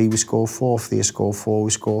score 3, we score 4, if they score 4, we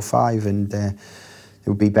score 5, and it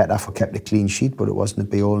would be better if we kept a clean sheet, but it wasn't a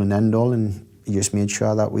be-all and end-all, and he just made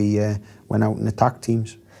sure that we went out and attacked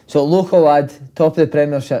teams. So local lad, top of the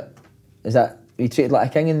Premiership, is that, you treated like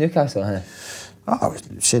a king in Newcastle, huh? Oh,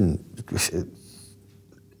 listen,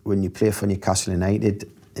 when you play for Newcastle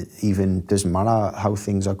United, it even doesn't matter how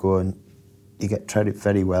things are going, you get treated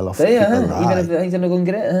very well off people. Even if things are not going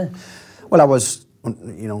great, huh? Well, I was,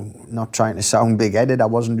 you know, not trying to sound big-headed, I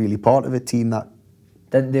wasn't really part of a team that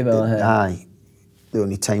didn't do well, huh? Aye. The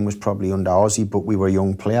only time was probably under Aussie, but we were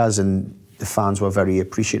young players, and the fans were very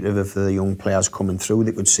appreciative of the young players coming through.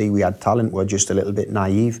 They could see we had talent, we were just a little bit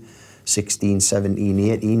naive. 16, 17,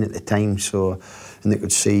 18 at the time, so, and they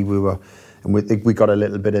could see we were, and we got a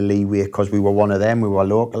little bit of leeway because we were one of them, we were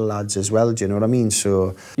local lads as well, do you know what I mean?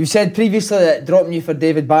 So you said previously that dropping you for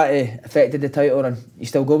David Batty affected the title run. You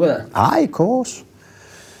still go with it? Aye, of course.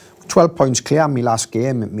 12 points clear in my last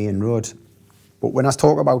game at Main Road. But when I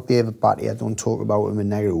talk about David Batty, I don't talk about him in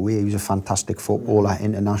a negative way. He was a fantastic footballer,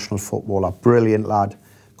 international footballer, brilliant lad,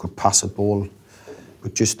 could pass a ball.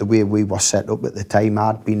 But just the way we were set up at the time,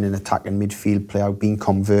 I'd been an attacking midfield player, I'd been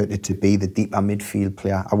converted to be the deeper midfield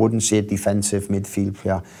player. I wouldn't say a defensive midfield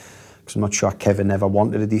player, because I'm not sure Kevin ever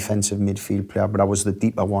wanted a defensive midfield player, but I was the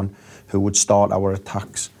deeper one who would start our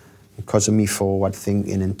attacks. Because of me forward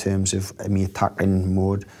thinking in terms of me attacking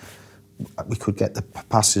mode, we could get the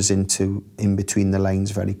passes in between the lines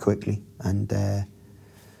very quickly. And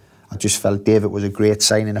I just felt David was a great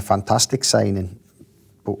signing, a fantastic signing.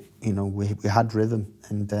 But, you know, we had rhythm,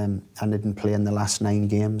 and I didn't play in the last 9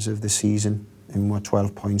 games of the season, and we were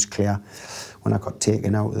 12 points clear when I got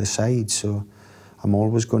taken out of the side. So I'm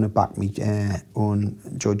always going to back my own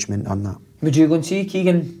judgment on that. Would you go and see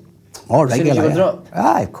Keegan? Oh, regularly.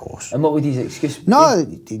 Aye, of course. And what would his excuse be? No,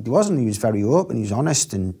 he wasn't. He was very open, he was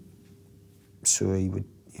honest, and so he would,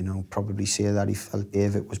 you know, probably say that he felt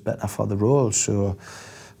David was better for the role. So,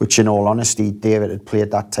 which in all honesty, David had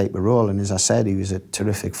played that type of role, and as I said, he was a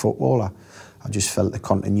terrific footballer. I just felt the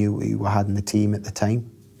continuity we had in the team at the time.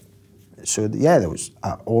 So yeah,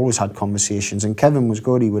 I always had conversations, and Kevin was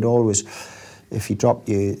good. He would always, if he dropped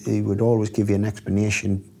you, he would always give you an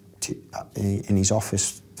explanation in his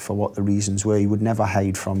office for what the reasons were. He would never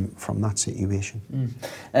hide from that situation.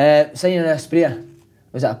 Signing in Asprilla,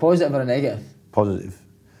 was that a positive or a negative? Positive.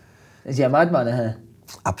 Is he a madman, huh?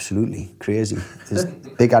 Absolutely crazy. He's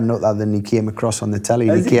bigger nutter than he came across on the telly.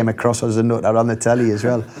 He came across as a nutter on the telly as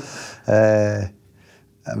well.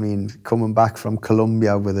 I mean, coming back from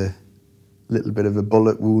Colombia with a little bit of a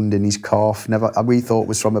bullet wound in his calf. We thought it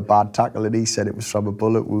was from a bad tackle, and he said it was from a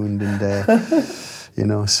bullet wound. And you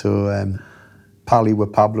know, so pally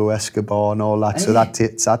with Pablo Escobar and all that. So that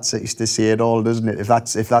used to say it all, doesn't it? If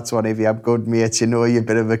that's one of your good mates, you know you're a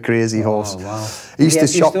bit of a crazy horse. Wow. He used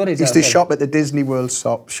to shop at the Disney World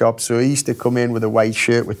shop, so he used to come in with a white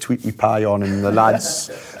shirt with Tweety Pie on, and the lads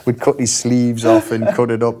would cut his sleeves off and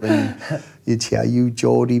cut it up, and you'd hear you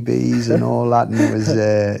Geordie Bees and all that, and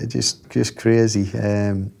it was just crazy.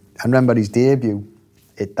 I remember his debut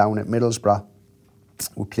down at Middlesbrough.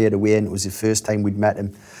 We played away, and it was the first time we'd met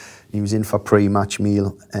him. He was in for pre-match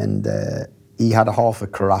meal, and he had a half a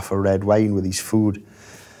carafe of red wine with his food.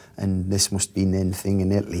 And this must be the thing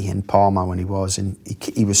in Italy, in Parma when he was. And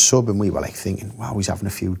he was sub, and we were like thinking, wow, he's having a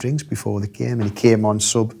few drinks before the game. And he came on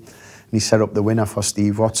sub, and he set up the winner for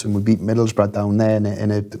Steve Watson. We beat Middlesbrough down there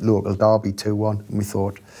in a local derby 2-1. And we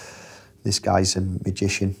thought, this guy's a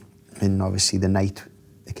magician. And obviously the night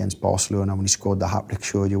against Barcelona when he scored the hat-trick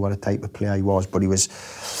showed you what a type of player he was. But he was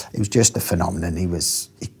just a phenomenon. He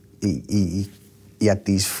had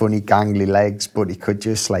these funny gangly legs, but he could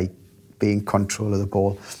just like be in control of the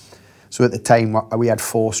ball. So at the time we had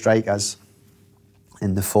 4 strikers,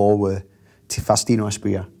 and the 4 were Faustino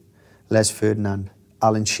Asprilla, Les Ferdinand,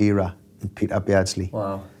 Alan Shearer and Peter Beardsley.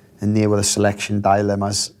 Wow. And they were the selection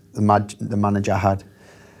dilemmas the manager had.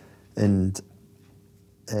 And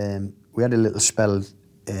we had a little spell.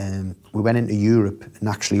 We went into Europe and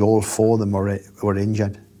actually all 4 of them were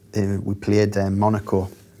injured. We played Monaco,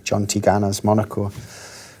 John Tigana's Monaco.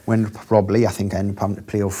 When probably, I think I ended up having to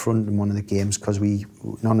play up front in one of the games because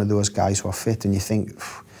none of those guys were fit. And you think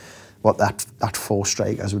what that 4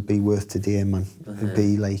 strikers would be worth today, man. It would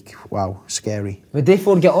be like, wow, scary. Would they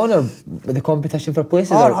 4 get on, or with the competition for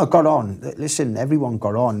places? Oh, I got on. Listen, everyone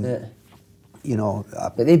got on. Yeah. You know.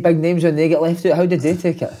 But they big names, when they get left out, how did they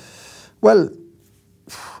take it? Well,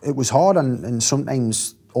 it was hard, and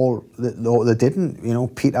sometimes they didn't. You know,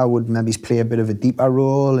 Peter would maybe play a bit of a deeper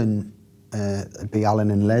role, and it'd be Alan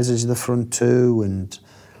and Les as the front 2, and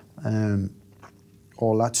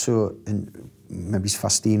all that. So, and maybe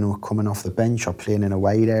Faustino coming off the bench or playing in a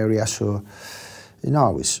wide area. So, you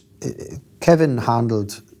know, Kevin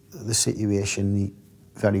handled the situation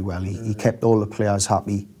very well. He kept all the players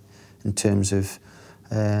happy in terms of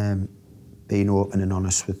being open and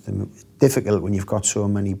honest with them. It's difficult when you've got so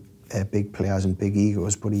many big players and big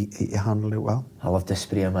egos, but he handled it well. I love the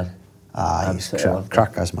Asprilla, man. He's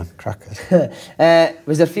crackers, man, crackers.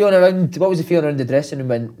 Was there feeling around? What was the feeling around the dressing room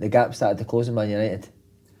when the gap started to close in Man United?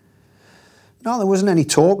 No, there wasn't any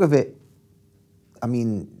talk of it. I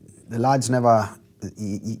mean, the lads never.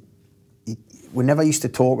 We never used to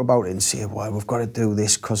talk about it and say, well, we've got to do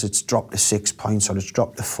this because it's dropped to 6 points or it's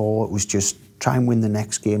dropped to 4. It was just try and win the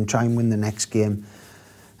next game, try and win the next game.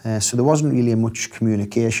 So there wasn't really much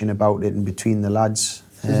communication about it in between the lads.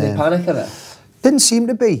 Was there panic of it? Didn't seem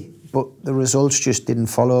to be, but the results just didn't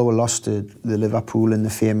follow. We lost to the Liverpool in the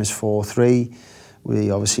famous 4-3.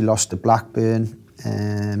 We obviously lost to Blackburn.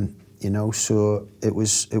 You know, so it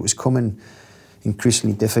was coming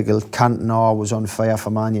increasingly difficult. Cantona was on fire for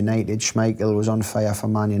Man United. Schmeichel was on fire for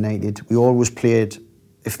Man United. We always played,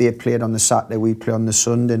 if they played on the Saturday, we played on the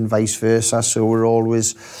Sunday and vice versa. So we're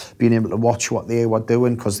always being able to watch what they were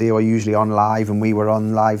doing because they were usually on live and we were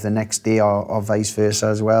on live the next day or vice versa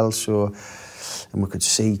as well. So, and we could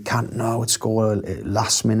see Cantona would score a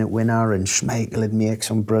last-minute winner and Schmeichel would make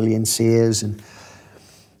some brilliant saves. And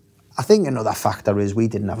I think another factor is we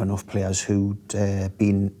didn't have enough players who'd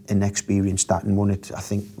been inexperienced that and won it. I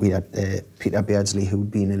think we had Peter Beardsley, who'd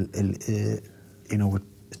been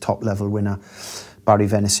a top-level winner. Barry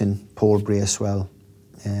Venison, Paul Bracewell.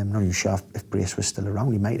 I'm not even sure if Brace was still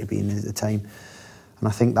around. He might have been at the time. And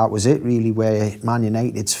I think that was it, really, where Man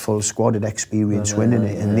United's full squad had experience winning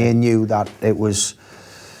it. And they knew that it was,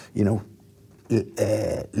 you know,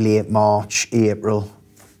 late March, April,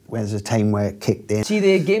 when there's a time where it kicked in. See,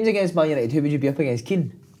 the games against Man United, who would you be up against?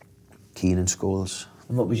 Keane? Keane and Scholes.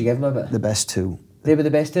 And what would you give them a bit? The best 2. They were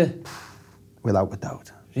the best 2? Without a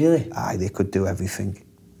doubt. Really? Aye, they could do everything.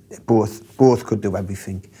 Both could do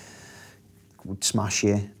everything. Could smash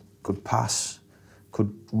you, could pass,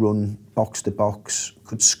 could run box to box,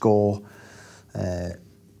 could score.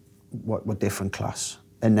 What different class.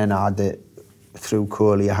 And then I had through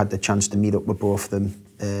Killie, I had the chance to meet up with both of them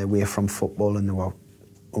away from football, and they were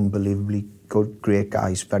unbelievably good, great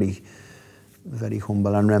guys, very, very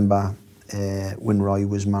humble. I remember when Roy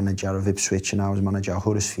was manager of Ipswich and I was manager of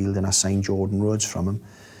Huddersfield, and I signed Jordan Rhodes from him.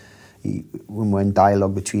 When we're in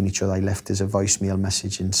dialogue between each other, I left us a voicemail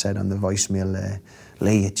message and said on the voicemail,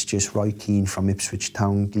 Lee, it's just Roy Keane from Ipswich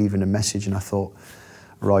Town leaving a message. And I thought,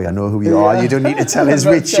 Roy, I know who you are. You don't need to tell us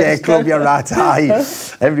which club you're at. Aye,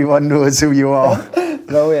 everyone knows who you are.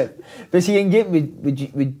 Brilliant. But see, in game, would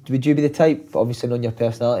you be the type, obviously knowing your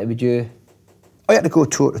personality, would you... I had to go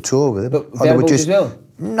toe-to-toe with it. But verbals as well?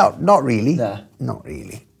 Not really. Nah. Not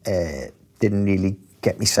really. Didn't really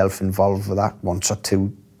get myself involved with that once or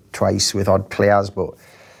twice with odd players, but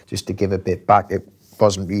just to give a bit back, it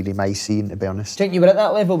wasn't really my scene, to be honest. Do you think you were at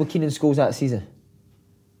that level with Keane and Scholes that season?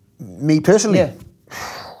 Me personally? Yeah.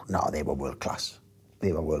 No, they were world class.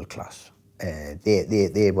 They were world class.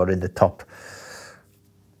 They were in the top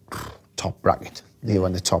bracket. They were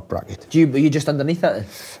in the top bracket. Were you just underneath that then?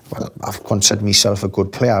 Well, I've considered myself a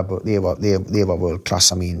good player, but they were world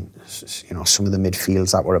class. I mean, you know, some of the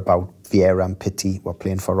midfields that were about Vieira and Pitti were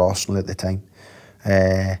playing for Arsenal at the time.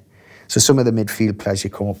 So some of the midfield players you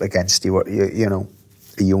come up against, you know,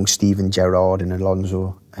 a young Steven Gerrard and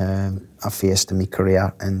Alonso, I faced in my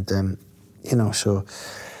career, and you know, so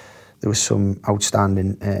there was some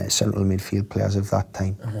outstanding central midfield players of that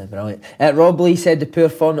time. Brilliant. Rob Lee said the poor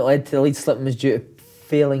form that led to the lead slipping was due to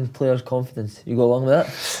failing players' confidence. You go along with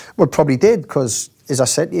that? Well, probably did, because as I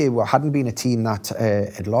said to you, we hadn't been a team that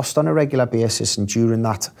had lost on a regular basis, and during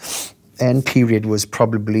that end period was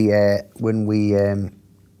probably when we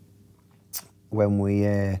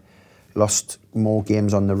lost more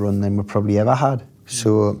games on the run than we probably ever had.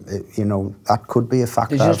 So, you know, that could be a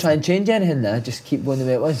factor. Did you try and change anything there? Just keep going the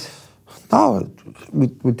way it was? No, we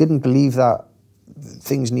didn't believe that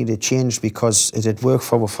things needed change because it had worked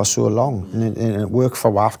for so long, and it worked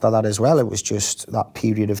for after that as well. It was just that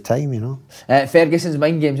period of time, you know. Ferguson's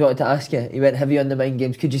mind games, I wanted to ask you. He went heavy on the mind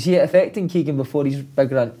games. Could you see it affecting Keegan before his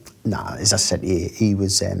big run? Nah, as I said, he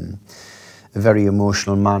was a very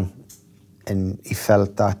emotional man, and he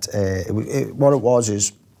felt that what it was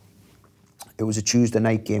is, it was a Tuesday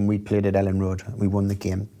night game. We played at Ellen Road. We won the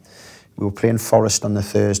game. We were playing Forest on the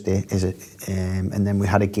Thursday, and then we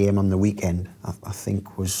had a game on the weekend. I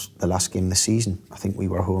think was the last game of the season. I think we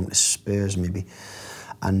were home to Spurs maybe,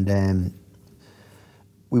 and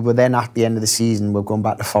we were then at the end of the season. We were going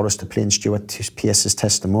back to Forest to play in Stuart Pearce's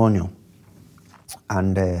testimonial,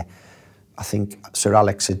 and I think Sir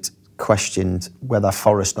Alex had questioned whether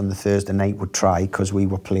Forest on the Thursday night would try because we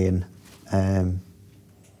were playing.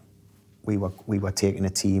 We were taking a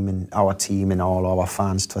team and all our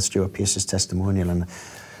fans to Stuart Pearce's testimonial, and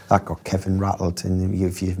that got Kevin rattled. And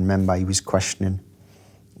if you remember, he was questioning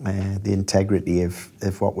the integrity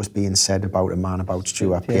of what was being said about a man about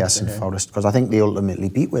Stuart Pearce and Forest, because I think they ultimately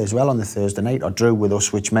beat us as well on the Thursday night, or drew with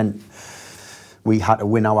us, which meant we had to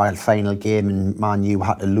win our final game, and Man U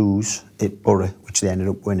had to lose at Borough, which they ended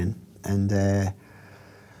up winning, and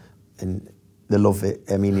they love it.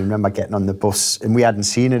 I mean, you remember getting on the bus, and we hadn't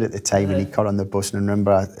seen it at the time, and he got on the bus, and I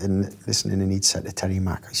remember listening, and he'd said to Terry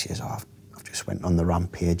Mack, he says, I've just went on the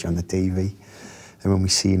rampage on the TV, and when we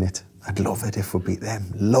seen it, I'd love it if we beat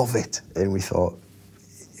them, love it. And we thought,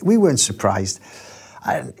 we weren't surprised.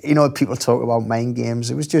 And, you know, people talk about mind games,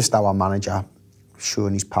 it was just our manager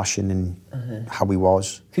showing his passion and how he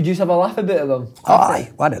was. Could you just have a laugh a bit of him? Oh,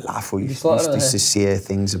 I had a laugh. We used to say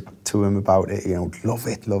things to him about it, you know, love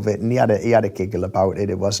it. And he had a giggle about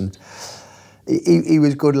it. It wasn't... He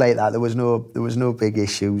was good like that. There was no big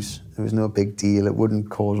issues. There was no big deal. It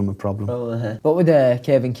wouldn't cause him a problem. What would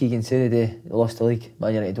Kevin Keegan say the day they lost the league?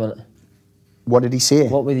 Man United won it. What did he say?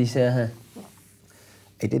 What would he say?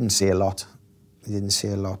 He didn't say a lot.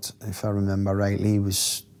 If I remember rightly,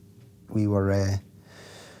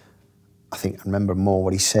 I think I remember more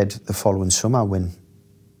what he said the following summer when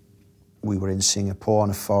we were in Singapore on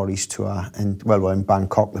a Far East tour, and we were in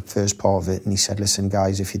Bangkok the first part of it, and he said, listen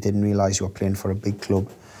guys, if you didn't realise you were playing for a big club,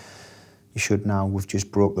 you should now. We've just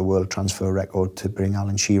broke the world transfer record to bring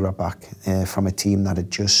Alan Shearer back from a team that had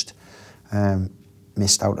just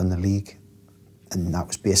missed out on the league. And that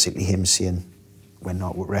was basically him saying, we're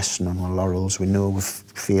not resting on our laurels, we know we've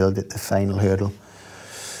failed at the final hurdle,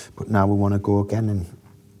 but now we want to go again.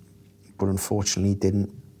 But unfortunately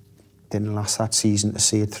didn't last that season to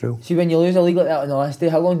see it through. See, when you lose a league like that on the last day,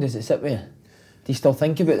 how long does it sit with you? Do you still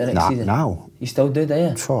think about the next season? Now. You still do, do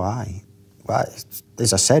you? So aye. Well,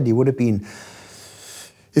 as I said, you would have been...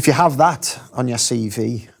 If you have that on your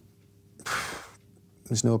CV,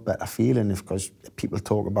 there's no better feeling, because people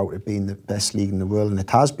talk about it being the best league in the world, and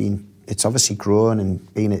it has been. It's obviously grown and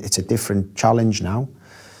it's a different challenge now.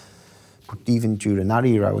 But even during that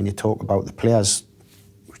era, when you talk about the players...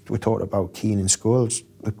 We talked about Keane and Scholes.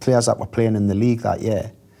 The players that were playing in the league that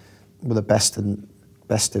year were the best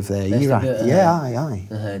of their era. Aye.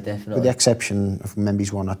 Definitely. With the exception of maybe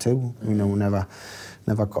one or two. You know, never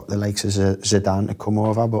got the likes of Zidane to come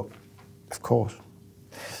over, but of course.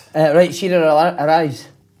 Right, Shearer arrives.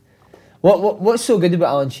 What's so good about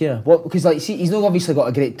Alan Shearer? Because he's not obviously got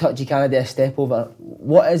a great touch. He can't do a step over.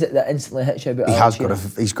 What is it that instantly hits you about Alan Shearer?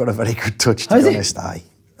 He's got a very good touch, to be honest.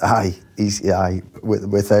 Aye,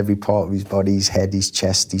 with every part of his body, his head, his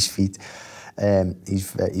chest, his feet.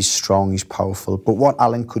 He's strong, he's powerful. But what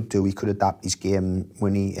Alan could do, he could adapt his game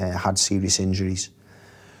when he had serious injuries.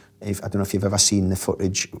 I don't know if you've ever seen the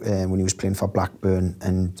footage when he was playing for Blackburn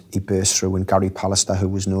and he burst through, and Gary Pallister, who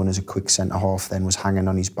was known as a quick centre-half then, was hanging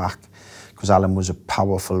on his back, because Alan was a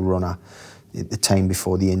powerful runner at the time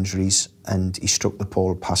before the injuries, and he struck the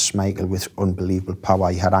ball past Schmeichel with unbelievable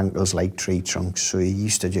power. He had ankles like tree trunks, so he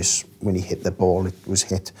used to just, when he hit the ball, it was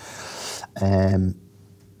hit.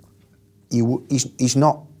 He's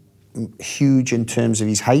not huge in terms of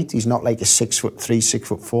his height. He's not like a 6'3",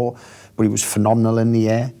 6'4", but he was phenomenal in the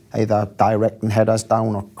air, either directing headers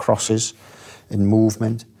down or crosses in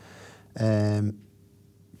movement.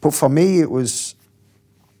 But for me, it was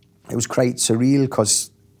quite surreal, because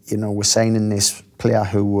you know, we're signing this player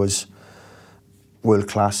who was world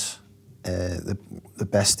class, the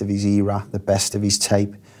best of his era, the best of his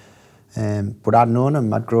type. But I'd known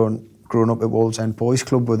him. I'd grown up at Wallsend Boys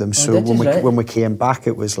Club with him. So when we came back,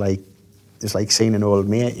 it was like, it's like seeing an old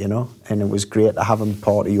mate, you know, and it was great to have him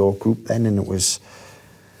part of your group then, and it was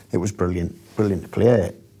brilliant to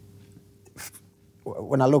play.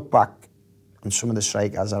 When I look back on some of the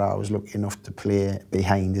strikers that I was lucky enough to play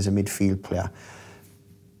behind as a midfield player,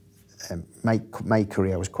 my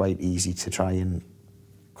career was quite easy to try and,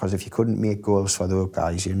 because if you couldn't make goals for those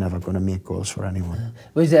guys, you're never going to make goals for anyone.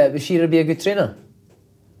 Was Shearer be a good trainer?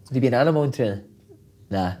 Would he be an animal trainer?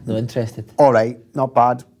 Nah, not interested. All right, not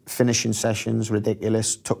bad. Finishing sessions,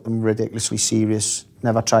 ridiculous. Took them ridiculously serious.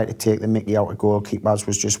 Never tried to take the mickey out of goalkeepers,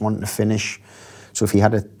 was just wanting to finish. So if he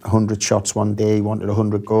had 100 shots one day, he wanted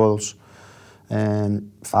 100 goals.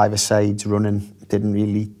 5-a-sides, running, didn't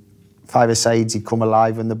really... 5-a-sides, he'd come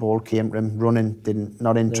alive when the ball came to him. Running,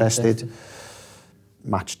 not interested.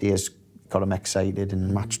 Match days got him excited, and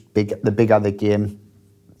the bigger the game,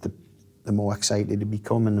 the more excited he'd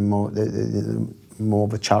become, and the more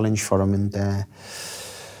of a challenge for him.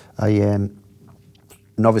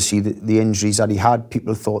 And obviously the injuries that he had,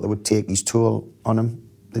 people thought they would take his toll on him.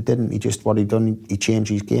 They didn't. What he done, he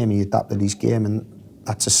changed his game, he adapted his game, and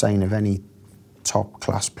that's a sign of any top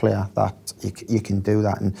class player, that you can do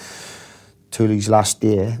that. And till his last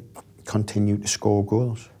year, continued to score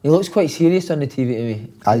goals. He looks quite serious on the TV to me.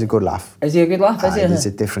 He's a good laugh. Is he a good laugh? Is he? He's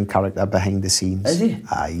a different character behind the scenes. Is he?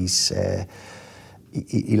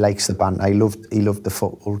 He likes the banter. He loved the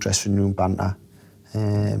football dressing room banter.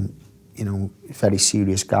 You know, very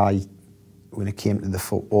serious guy when it came to the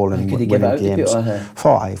football and winning games.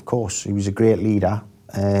 Of course, he was a great leader.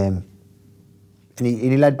 And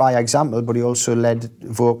he led by example, but he also led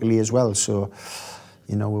vocally as well. So,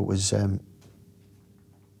 you know, it was.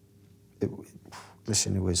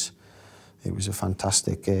 It was a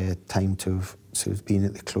fantastic time to have been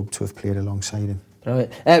at the club, to have played alongside him. Right.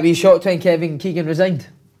 Were you shocked when Kevin Keegan resigned?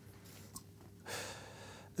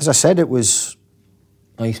 As I said, it was.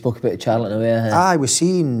 Oh, you spoke about Charlotte away. We're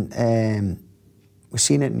seeing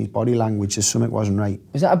it in his body language that something wasn't right.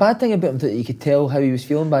 Was that a bad thing about him, that you could tell how he was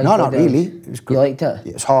feeling by his No, body? not really. It was good. You liked it?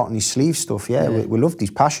 It was heart on his sleeve stuff, yeah. We loved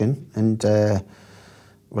his passion, and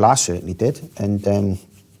well, I certainly did. And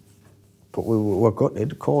but we were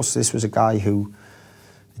gutted. Of course, this was a guy who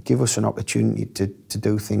gave us an opportunity to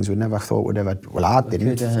do things we never thought we'd ever. Well, I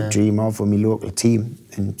didn't dream of with my local team,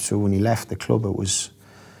 and so when he left the club, it was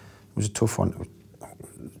a tough one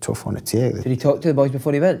to take. Did he talk to the boys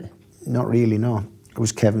before he went? Not really, no. It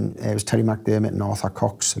was Terry McDermott and Arthur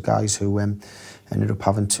Cox, the guys who ended up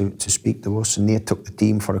having to speak to us, and they took the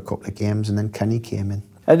team for a couple of games, and then Kenny came in.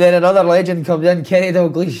 And then another legend comes in, Kenny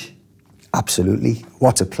Dalglish. Absolutely.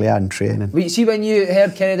 What a player in training. But you see, when you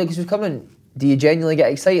heard Kenny Dalglish was coming, do you genuinely get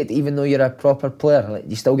excited, even though you're a proper player? Like,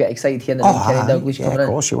 you still get excited hearing Kenny Dalglish coming in? Of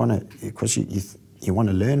course you want to, because you want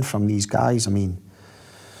to learn from these guys. I mean,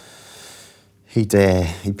 he'd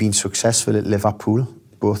been successful at Liverpool,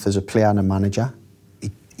 both as a player and a manager.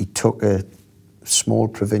 He took a small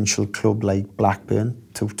provincial club like Blackburn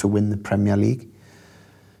to win the Premier League.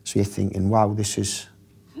 So you're thinking, wow, this is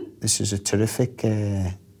a terrific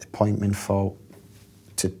appointment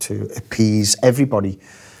to appease everybody,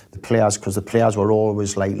 the players, because the players were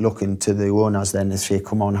always like looking to the owners then to say,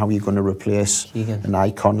 come on, how are you going to replace Keegan, an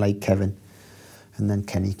icon like Kevin? And then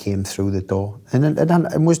Kenny came through the door,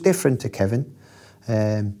 and was different to Kevin,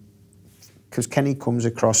 because Kenny comes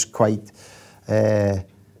across quite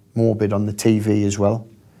morbid on the TV as well,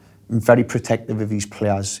 and very protective of his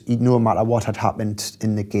players. No matter what had happened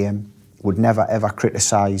in the game, would never ever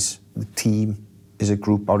criticise the team as a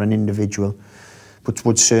group or an individual, but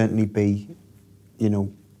would certainly be, you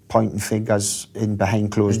know, pointing fingers in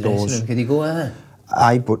behind closed doors. Could he go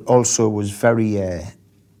but also was very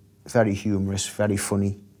humorous, very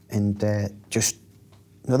funny, and just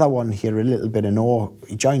another one here, a little bit of awe.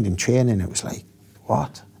 He joined in training. It was like,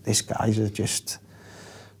 what? These guys are just.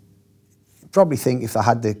 Probably think if I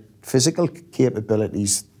had the physical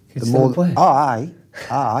capabilities, the more. Play.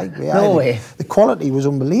 No way. The quality was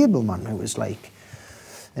unbelievable, man. It was like,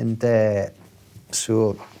 and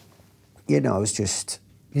so, you know, it was just.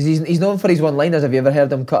 He's known for his one-liners. Have you ever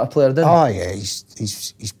heard him cut a player down? Oh yeah, he's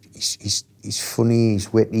funny,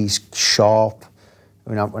 he's witty, he's sharp.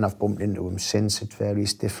 When I've bumped into him since at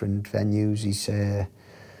various different venues,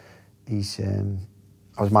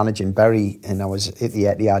 I was managing Ferry, and I was at the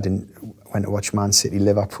Etihad and went to watch Man City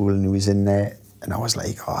Liverpool, and he was in there, and I was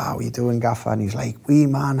like, oh, how are you doing, Gaffer? And he was like, wee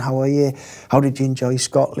man, how are you? How did you enjoy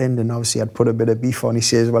Scotland? And obviously I'd put a bit of beef on. He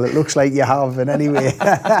says, well, it looks like you have, and anyway.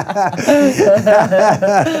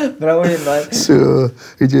 Brilliant, man. So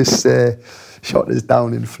he just shot us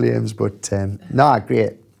down in flames, but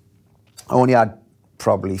great. I only had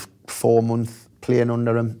probably 4 months playing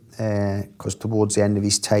under him because towards the end of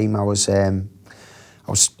his time, I was hitting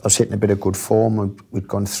a bit of good form. We'd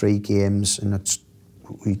gone 3 games and I'd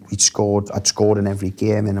scored in every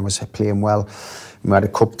game and I was playing well. We had a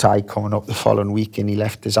cup tie coming up the following week and he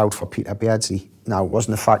left us out for Peter Beardsley. Now, it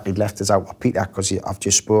wasn't the fact he'd left us out for Peter because I've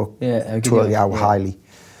just spoke totally how highly.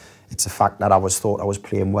 It's the fact that I thought I was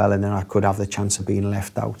playing well and then I could have the chance of being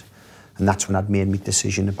left out. And that's when I'd made my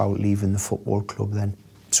decision about leaving the football club then.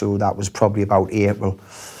 So that was probably about April.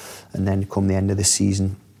 And then come the end of the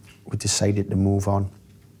season, we decided to move on.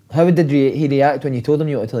 How did he react when you told him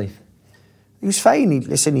you wanted to leave? He was fine.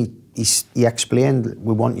 He explained,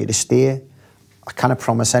 we want you to stay. I can't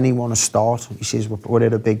promise anyone a start. He says, we're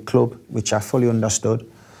at a big club, which I fully understood.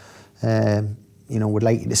 You know, we'd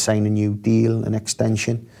like you to sign a new deal, an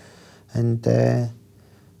extension. And I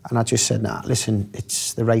just said, nah, listen,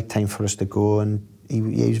 it's the right time for us to go. And he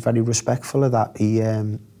was very respectful of that. He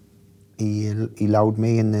allowed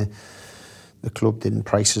me, and the club didn't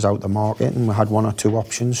price us out the market, and we had 1 or 2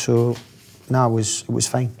 options. So, no, it was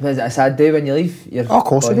fine. Is it a sad day when you leave? Of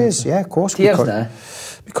course it is, yeah, of course. Tears now?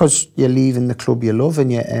 Because you're leaving the club you love,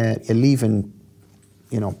 and you're leaving,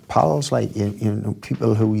 you know, pals, like, you know,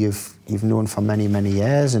 people who you've known for many, many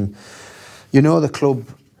years. And, you know, the club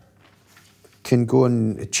can go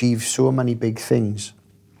and achieve so many big things.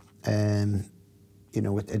 You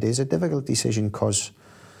know, it is a difficult decision because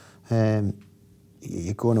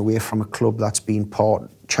you're going away from a club that's been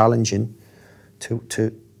challenging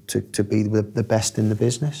to be the best in the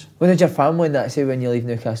business. What did your family and that say when you leave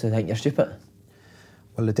Newcastle? They think you're stupid?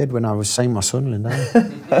 Well, they did when I was signing my Sunderland.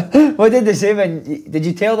 What did they say did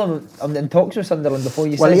you tell them I'm in talks with Sunderland before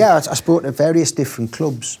you signed? Well, yeah, I spoke to various different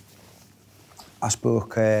clubs. I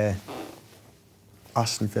spoke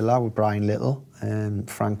Aston Villa with Brian Little,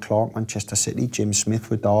 Frank Clark, Manchester City, Jim Smith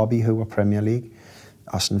with Derby, who were Premier League.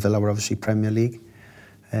 Aston Villa were obviously Premier League.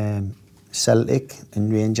 Celtic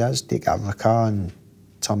and Rangers, Dick Advocaat and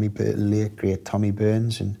Tommy Late, great Tommy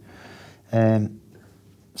Burns. And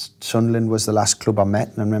Sunderland was the last club I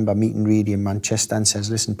met, and I remember meeting Reid in Manchester and says,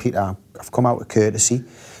 listen, Peter, I've come out of courtesy.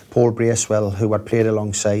 Paul Bracewell, who I'd played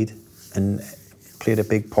alongside and played a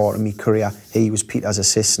big part in my career, he was Peter's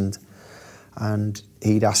assistant, and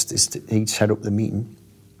he'd set up the meeting,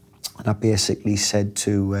 and I basically said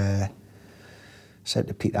to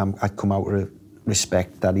Peter I'd come out of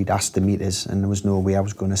respect that he'd asked to meet us, and there was no way I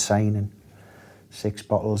was going to sign. And 6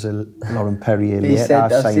 bottles of Lauren Perrier later,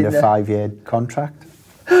 I signed a 5-year contract.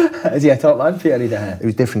 Is he a top man, Peter? It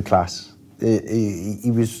was different class.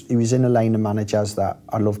 He was in a line of managers that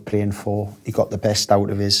I loved playing for. He got the best out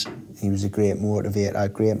of us. He was a great motivator, a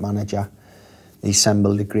great manager. He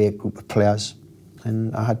assembled a great group of players,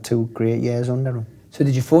 and I had 2 great years under him. So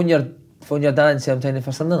did you phone your dad and say I'm signing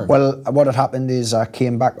for Sunderland? Well, what had happened is I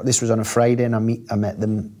came back. This was on a Friday, and I met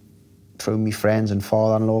them through my friends and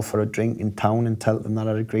father-in-law for a drink in town and told them that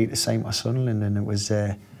I'd agreed to sign for Sunderland, and it was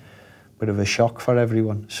a bit of a shock for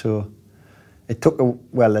everyone. So it took they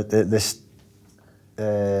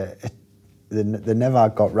never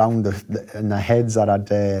got round in their heads that I'd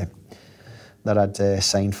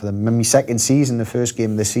signed for them. In my second season, the first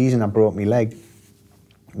game of the season, I broke my leg.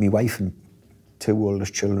 My wife and 2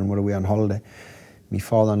 oldest children were away on holiday. My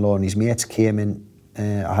father-in-law and his mates came in.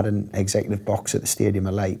 I had an executive box at the Stadium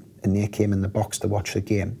of Light, and they came in the box to watch the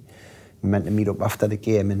game. We meant to meet up after the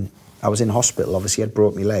game, and I was in hospital. Obviously, I'd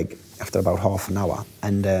broke my leg after about half an hour,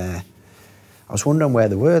 and I was wondering where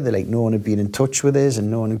they were. No one had been in touch with us, and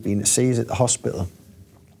no one had been to see us at the hospital.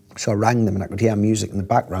 So I rang them, and I could hear music in the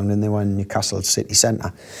background, and they were in Newcastle city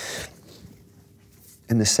centre.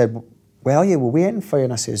 And they said, where are you? We're waiting for you.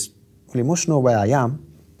 And I says, well, you must know where I am.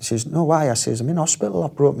 He says, no, why? I says, I'm in hospital. I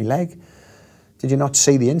broke my leg. Did you not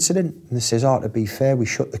see the incident? And they says, to be fair, we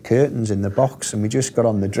shut the curtains in the box and we just got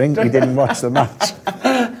on the drink. We didn't watch the match.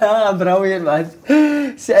 Brilliant, man.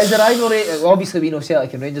 So is the rivalry, obviously we know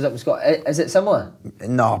Celtic and Rangers up in Scotland, is it similar?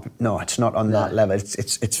 No, it's not on that level.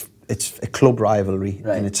 It's a club rivalry,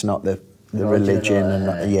 right. And it's not the religion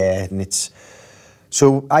and it's.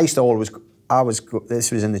 So I used to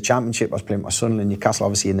this was in the Championship. I was playing for Sunderland, Newcastle,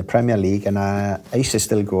 obviously in the Premier League, and I used to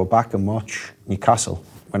still go back and watch Newcastle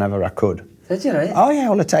whenever I could. Did you, right? Oh yeah,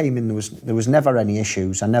 all the time, and there was never any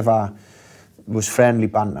issues. It was friendly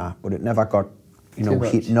banter, but it never got,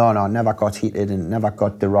 never got heated, and it never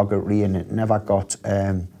got derogatory, and it never got,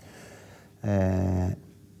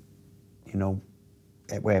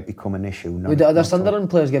 where it become an issue. Would the other Sunderland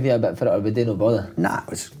players give you a bit for it, or would they no bother? Nah,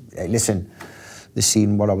 listen, they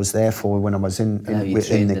seen what I was there for when I was in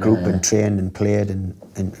the group and trained and played, and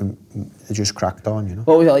they just cracked on, you know.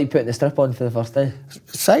 What was it like putting the strip on for the first time?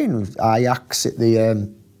 Same with Ajax at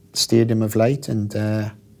the Stadium of Light and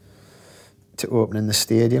to opening the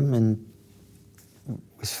stadium, and it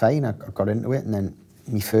was fine. I got into it, and then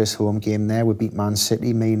my first home game there, we beat Man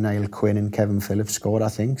City. Me, Niall Quinn and Kevin Phillips scored, I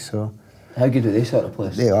think. So how good were they sort of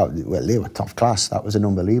players? They were top class. That was an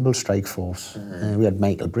unbelievable strike force. We had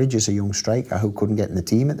Michael Bridges, a young striker who couldn't get in the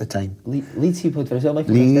team at the time. Leeds, he played for us,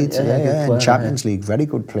 Michael Leeds, yeah, in Champions League, very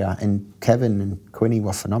good player. And Kevin and Quinny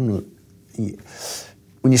were phenomenal.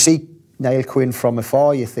 When you see Niall Quinn from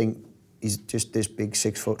afar, you think he's just this big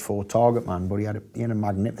 6'4" target man, but he had a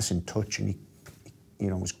magnificent touch, and he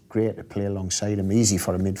was great to play alongside him. Easy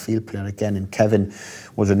for a midfield player again. And Kevin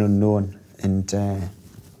was an unknown, and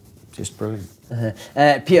just brilliant.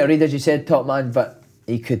 Peter Reid, as you said, top man, but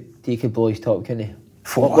he could blow his top, couldn't he?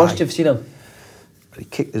 Worst you've seen him? He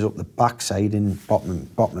kicked us up the backside in bottom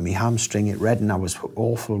of my hamstring at Reading. I was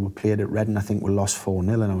awful. We played at Reading. I think we lost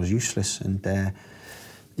 4-0, and I was useless. And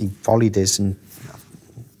he volleyed us and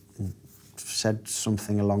said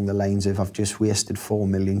something along the lines of, "I've just wasted £4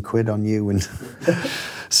 million on you." And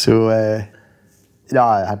so, I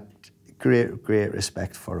had great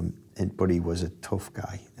respect for him. But he was a tough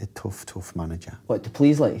guy, a tough manager. What, to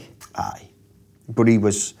please, like? Aye. But he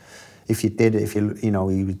was, he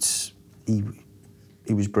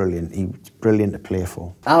was brilliant. He was brilliant to play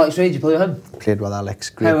for. Alex Reid, you play with him? Played with Alex.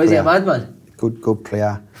 Great How was player. he, a madman? Good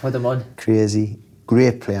player. Put him on. Crazy.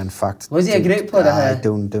 Great player, in fact. Was he a great player?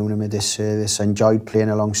 Doing him a disservice. I enjoyed playing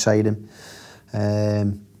alongside him.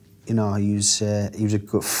 He was a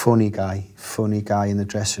good, funny guy in the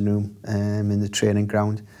dressing room, in the training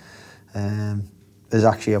ground. There's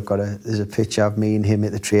a picture of me and him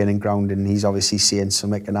at the training ground, and he's obviously saying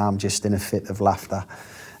something, and I'm just in a fit of laughter.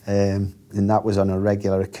 And that was on a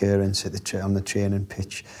regular occurrence on the training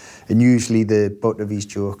pitch. And usually the butt of his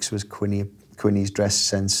jokes was Quinny's dress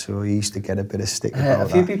sense, so he used to get a bit of stick about that. A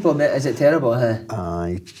few people admit, is it terrible, huh?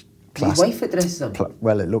 Your wife that dresses him?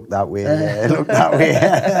 Well, it looked that way. Yeah, it looked that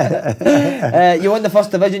way. You won the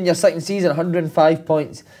first division, your second season, 105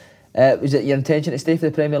 points. Was it your intention to stay for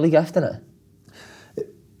the Premier League after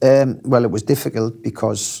it? Well, it was difficult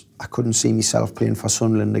because I couldn't see myself playing for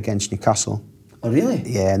Sunderland against Newcastle. Oh, really?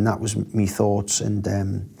 Yeah, and that was my thoughts. And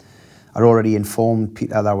I'd already informed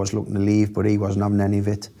Peter that I was looking to leave, but he wasn't having any of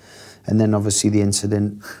it. And then obviously the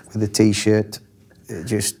incident with the T-shirt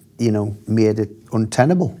just, made it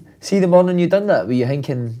untenable. See, the morning you done that, were you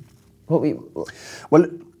thinking, Well,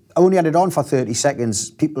 I only had it on for 30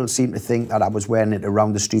 seconds. People seemed to think that I was wearing it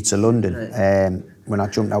around the streets of London. Right. When I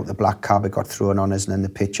jumped out the black cab, it got thrown on us, and then the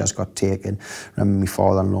pictures got taken. I remember my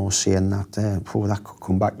father-in-law saying that, that could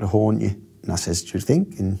come back to haunt you. And I says, do you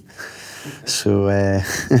think? And so,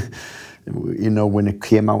 when it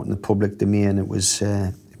came out in the public domain, it was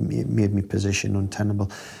it made my position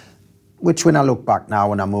untenable. Which, when I look back now,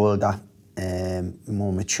 when I'm older,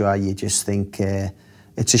 more mature, you just think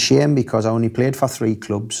it's a shame, because I only played for 3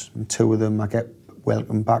 clubs, and 2 of them I get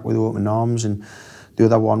welcomed back with open arms, and the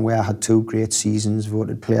other one where I had 2 great seasons,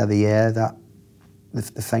 voted Player of the Year, that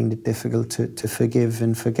they find it difficult to forgive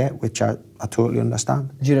and forget, which I totally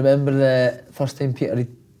understand. Do you remember the first time Peter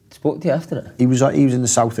spoke to you after it? He was in the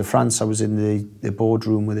south of France. I was in the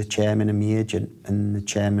boardroom with the chairman and my agent, and the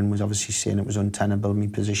chairman was obviously saying it was untenable, my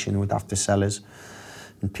position would have to sell us.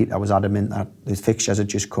 And Peter was adamant that the fixtures had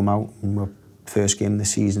just come out, and our first game of the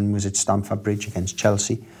season was at Stamford Bridge against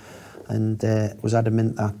Chelsea, and was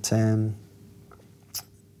adamant that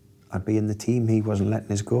I'd be in the team. He wasn't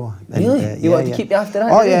letting us go. Really? You wanted to keep you after that?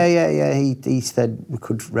 Oh, yeah. He said we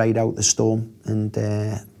could ride out the storm, and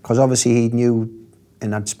because obviously he knew,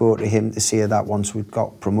 and I'd spoken to him to say that once we'd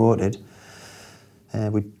got promoted,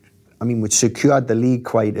 we'd secured the league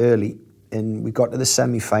quite early, and we got to the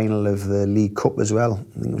semi-final of the League Cup as well.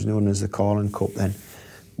 I think it was known as the Carling Cup then.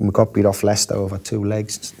 And we got beat off Leicester over 2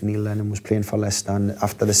 legs. Neil Lennon was playing for Leicester, and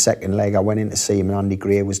after the second leg, I went in to see him, and Andy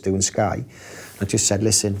Gray was doing Sky. I just said,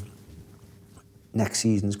 listen, next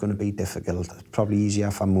season's going to be difficult. It's probably easier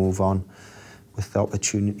if I move on with the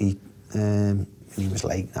opportunity. And he was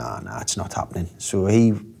like, nah, it's not happening. So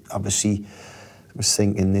he obviously was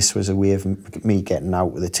thinking this was a way of me getting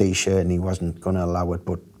out with a T-shirt, and he wasn't going to allow it.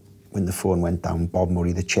 But when the phone went down, Bob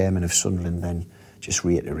Murray, the chairman of Sunderland, then just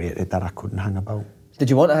reiterated that I couldn't hang about. Did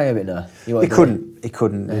you want to hang about now? He couldn't.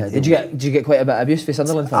 Did you get quite a bit of abuse for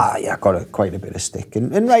Sunderland fans? Yeah, I got quite a bit of stick,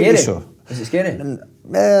 and rightly so. Is it scary?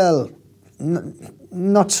 Well,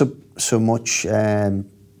 not so much,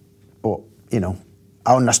 but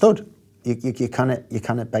I understood. You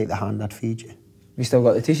can't bite the hand that feeds you. You still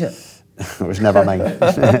got the T-shirt? It was never mine.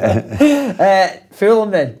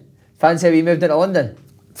 Fulham then. Fancy how you moved into London?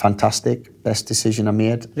 fantastic. Best decision I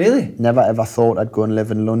made. Really? Never ever thought I'd go and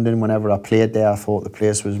live in London. Whenever I played there, I thought the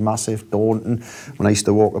place was massive, daunting. When I used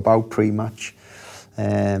to walk about pre-match.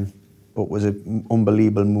 But it was an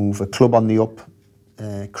unbelievable move. A club on the up,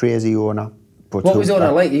 crazy owner. But what was the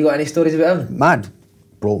owner like? You got any stories about him? Mad.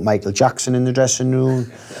 Brought Michael Jackson in the dressing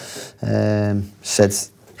room. Said,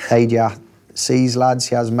 hey, yeah, sees lads,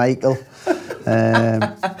 here's Michael.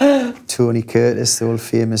 Tony Curtis, the old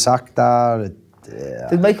famous actor.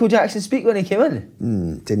 Did Michael Jackson speak when he came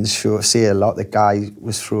in? Didn't say a lot. The guy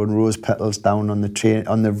was throwing rose petals down on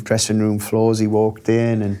the dressing room floors. He walked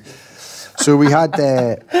in, and so we had.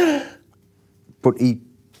 But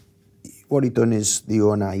what he done is the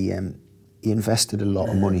owner. He invested a lot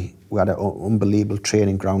of money. We had an unbelievable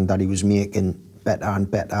training ground that he was making better and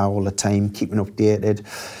better all the time, keeping updated.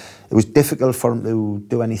 It was difficult for him to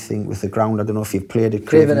do anything with the ground. I don't know if you've played at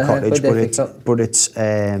Craven Cottage, but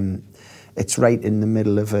it's right in the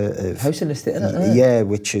middle of a house in estate, isn't it? Yeah,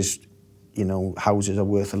 which is, you know, houses are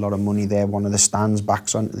worth a lot of money there. One of the stands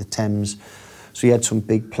backs onto the Thames, so he had some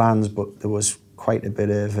big plans, but there was quite a bit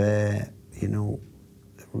of, you know,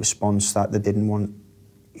 response that they didn't want,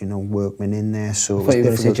 you know, workmen in there. So it was you were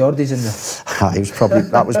going to say Geordie's in there.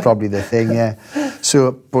 That was probably the thing, yeah.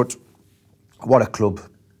 So, but what a club,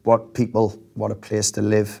 what people, what a place to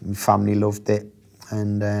live. My family loved it,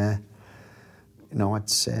 and you know,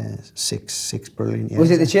 it's 6 brilliant years.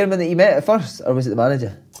 Was it the chairman that you met at first, or was it the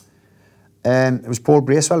manager? It was Paul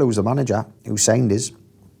Bracewell who was the manager, who signed us,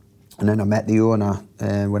 and then I met the owner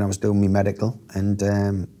when I was doing my medical,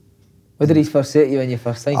 and. What did he first say to you when you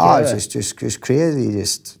first signed? It's just crazy.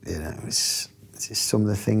 Just, you know, it's just some of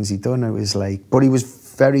the things he done. It was like, but he was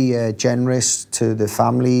very generous to the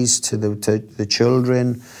families, to the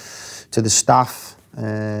children, to the staff.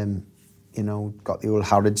 You know, got the old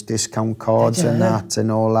Harrods discount cards and that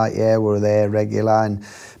and all that. Yeah, we were there regular, and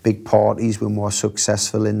big parties. We were more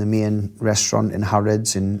successful in the main restaurant in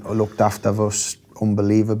Harrods, and looked after us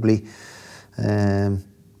unbelievably.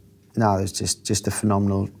 No, it was just a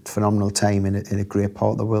phenomenal time in a great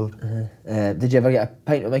part of the world. Did you ever get a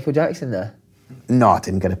pint with Michael Jackson there? No, I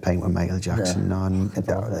didn't get a pint with Michael Jackson. No, I'm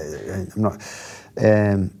not.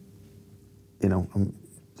 You know,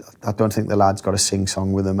 I don't think the lad's got a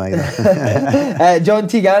sing-song with him either. John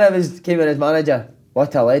Tigana came in as manager.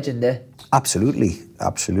 What a legend, eh? Absolutely.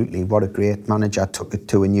 What a great manager. Took it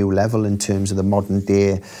to a new level in terms of the modern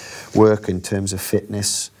day work, in terms of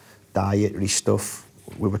fitness, dietary stuff.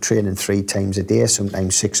 We were training 3 times a day,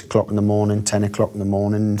 sometimes 6 o'clock in the morning, 10 o'clock in the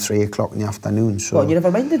morning, 3 o'clock in the afternoon. So, what, you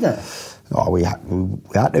never minded that? Oh, we had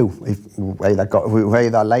to. We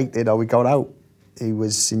either liked it or we got out. He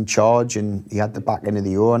was in charge, and he had the backing of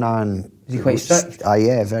the owner. And was he quite strict?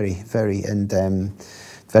 Yeah, very, and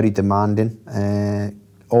very demanding.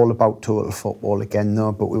 All about total football again,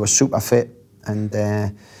 though. But we were super fit, and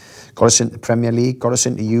got us into the Premier League, got us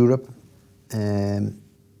into Europe.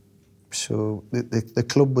 So the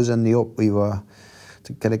club was on the up. We were,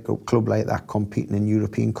 to get a club like that competing in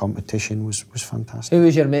European competition was fantastic. Who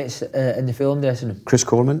was your mates in the Fulham dressing room? Chris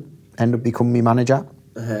Coleman ended up becoming my manager.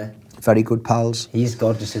 Very good pals. He's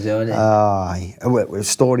gorgeous as well, isn't he?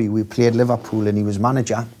 Story, we played Liverpool and he was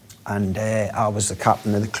manager, and I was the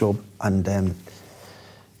captain of the club, and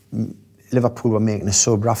Liverpool were making a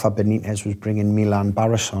sub. Rafa Benitez was bringing Milan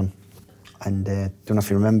Baros on, and don't know if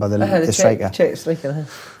you remember the striker. Czech striker.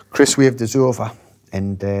 Chris waved us over,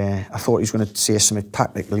 and I thought he was going to say something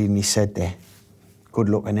tactically, and he said, good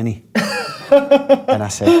looking, innit? And I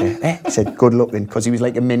said, he said, good looking, because he was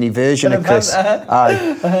like a mini version of Chris.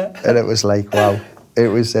 And it was like, wow. It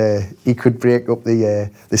was, he could break up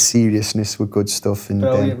the seriousness with good stuff. And,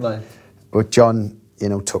 brilliant, man. But John, you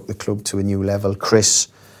know, took the club to a new level. Chris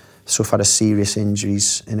suffered a serious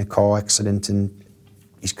injuries in a car accident, and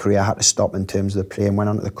his career had to stop in terms of the play, and went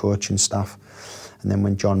on to the coaching staff. And then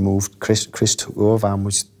when John moved, Chris took over and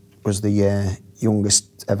was the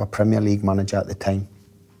youngest ever Premier League manager at the time.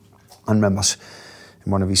 I remember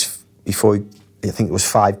in one of his, I think it was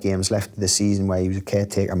 5 games left of the season where he was a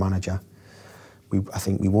caretaker manager. I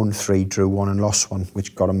think we won 3, drew 1 and lost 1,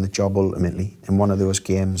 which got him the job ultimately. In one of those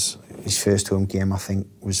games, his first home game, I think,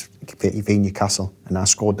 was v Newcastle, and I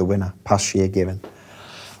scored the winner, past Shearer given.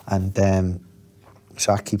 And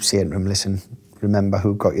so I keep saying to him, listen, remember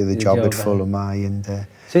who got you the job at Fulham,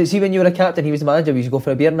 So see, when you were a captain, he was the manager, would you go for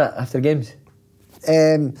a beer night after games?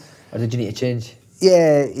 Or did you need to change?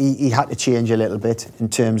 Yeah, he had to change a little bit in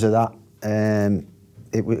terms of that.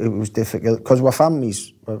 It was difficult, because our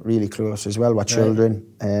families were really close as well, our children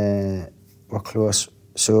were close.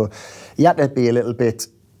 So he had to be a little bit,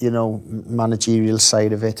 you know, managerial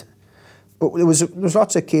side of it. But there was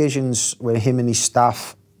lots of occasions where him and his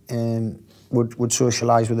staff, would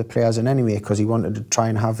socialise with the players in any way because he wanted to try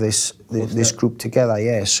and have this group together.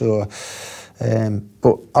 Yeah, so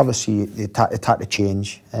but obviously it had to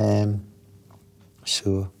change.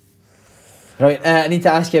 So right, I need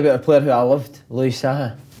to ask you about a player who I loved, Louis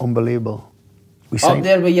Saha. Unbelievable. Up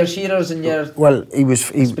there with your Shearers and your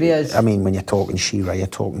Asprillas. I mean, when you're talking Shearer, you're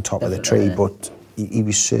talking top of the tree, but he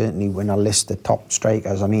was certainly, when I list the top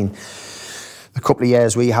strikers, I mean, a couple of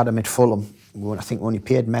years we had him at Fulham. I think we only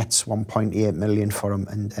paid Mets 1.8 million for him,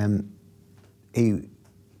 and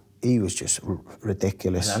he was just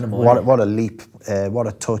ridiculous. What a leap, what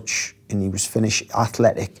a touch, and he was finished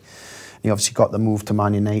athletic. And he obviously got the move to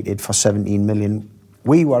Man United for 17 million.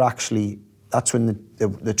 We were actually, that's when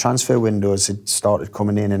the transfer windows had started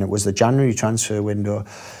coming in, and it was the January transfer window.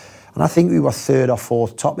 And I think we were third or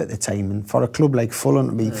fourth top at the time, and for a club like Fulham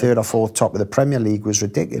to be third or fourth top of the Premier League was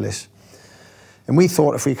ridiculous. And we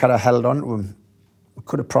thought if we could have held on to him, we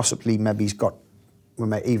could have possibly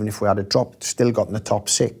even if we had a drop, still got in the top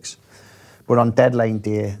 6. But on deadline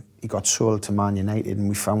day, he got sold to Man United,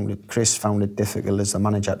 and Chris found it difficult as the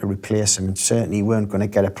manager to replace him, and certainly weren't going to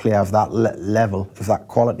get a player of that level, of that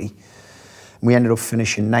quality. And we ended up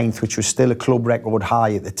finishing 9th, which was still a club record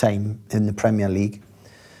high at the time in the Premier League.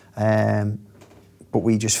 But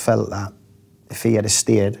we just felt that if he had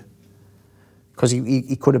stayed, because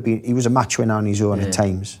he could have been, he was a match winner on his own at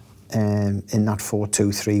times. In that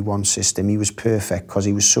 4-2-3-1 system, he was perfect because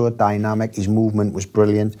he was so dynamic. His movement was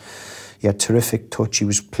brilliant. He had terrific touch. He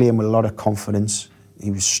was playing with a lot of confidence.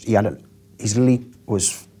 His leap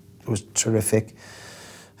was terrific.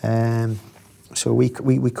 So we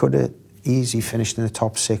could have easily finished in the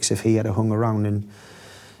top 6 if he had hung around. And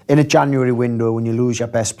in a January window, when you lose your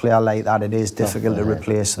best player like that, it is difficult to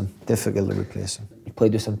replace them. Difficult to replace them. You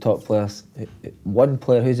played with some top players. One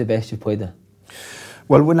player, who's the best you played with?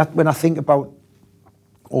 Well, when I think about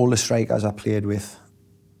all the strikers I played with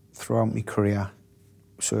throughout my career,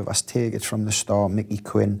 so if I take it from the start, Mickey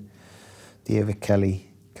Quinn, David Killie,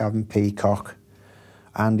 Gavin Peacock,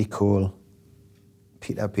 Andy Cole,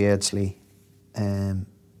 Peter Beardsley,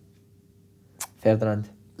 Ferdinand,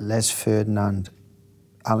 Les Ferdinand,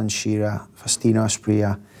 Alan Shearer, Faustino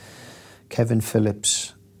Asprilla, Kevin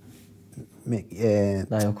Phillips,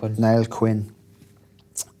 Niall Quinn,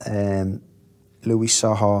 Louis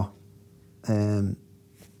Saha,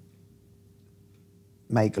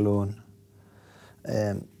 Michael Owen,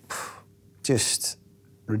 just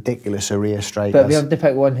ridiculous array of strikers. But if you have to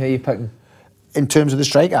pick one, who are you picking? In terms of the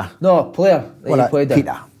striker? No, player that you played with.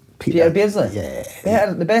 Peter Beardsley? Yeah.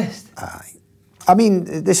 Better, the best? I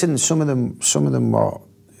mean, listen, some of them were,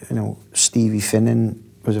 Stevie Finnan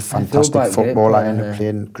was a fantastic footballer, ended up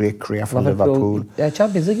playing great career for Liverpool. Yeah,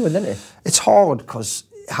 Champions League won, didn't he? It's hard because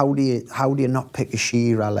how do you not pick a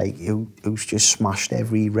Shearer who's just smashed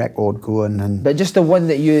every record going? But just the one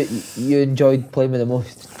that you enjoyed playing with the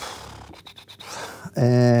most.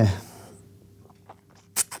 In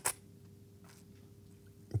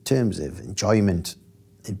terms of enjoyment,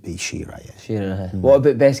 it'd be Shearer. Yeah. Shearer. What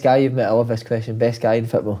about best guy you've met? I love this question. Best guy in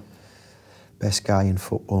football. Best guy in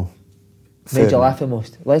football. Made you laugh the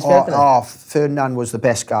most? Les Ferdinand. Ferdinand was the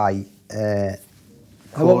best guy.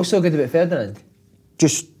 What was so good about Ferdinand?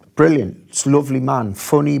 Just brilliant. It's a lovely man.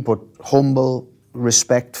 Funny but humble,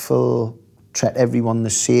 respectful, treat everyone the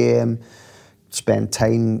same, spend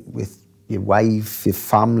time with your wife, your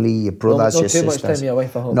family, your brothers, your sisters. Not too much time with your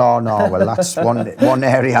wife at home. No, well that's one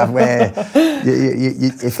area where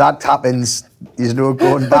if that happens, there's no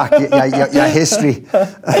going back. Your history.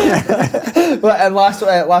 Well, and last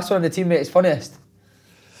one on the teammates, funniest?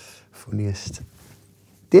 Funniest.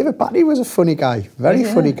 David Batty was a funny guy, very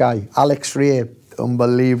funny guy. Alex Ray,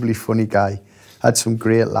 unbelievably funny guy. Had some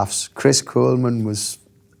great laughs. Chris Coleman was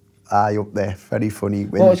up there, very funny.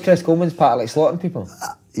 What was Chris Coleman's part, like slaughtering people?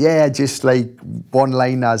 Yeah, just like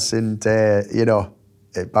one-liners and,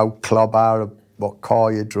 about Clobber, what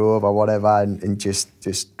car you drove or whatever, and just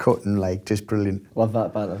cutting, just brilliant. Love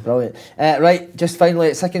that banter, brilliant. Right, just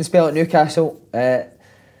finally, second spell at Newcastle.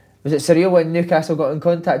 Was it surreal when Newcastle got in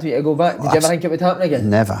contact with you to go back? Did you ever think it would happen again?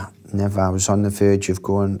 Never. I was on the verge of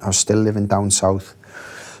going. I was still living down south.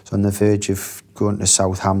 I was on the verge of going to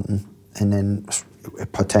Southampton, and then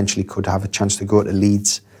potentially could have a chance to go to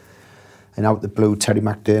Leeds. And out the blue, Terry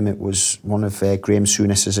McDermott was one of Graham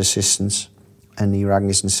Souness's assistants, and he rang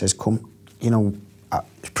us and says, "Come,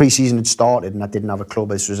 pre-season had started and I didn't have a club.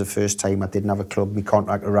 This was the first time I didn't have a club. My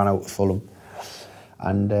contract ran out of Fulham,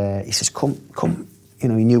 and he says, "Come." He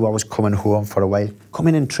knew I was coming home for a while. Come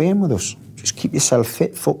in and train with us. Just keep yourself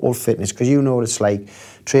fit, football fitness, because what it's like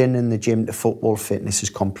training in the gym to football fitness is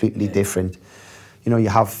completely different. You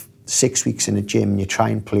have 6 weeks in the gym, you try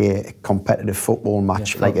and play a competitive football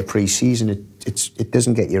match like a pre-season, it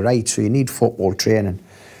doesn't get you right. So you need football training.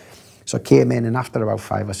 So I came in, and after about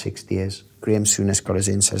 5 or 6 days, Graham Souness got us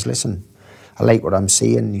in, says, listen, I like what I'm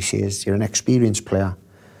seeing. He says, you're an experienced player.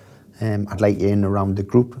 I'd like you in around the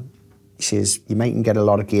group. He says, you mightn't get a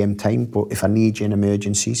lot of game time, but if I need you in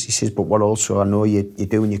emergencies, he says, but what also I know you're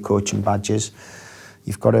doing your coaching badges.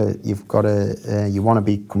 You want to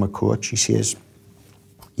become a coach. He says,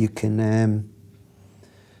 you can,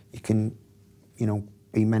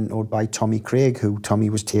 be mentored by Tommy Craig, who Tommy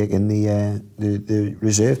was taking the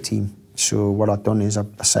reserve team. So what I've done is I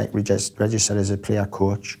registered as a player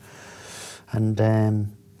coach,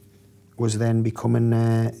 and was then becoming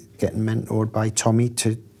getting mentored by Tommy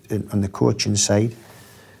on the coaching side.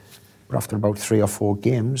 But after about 3 or 4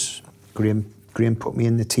 games, Graham put me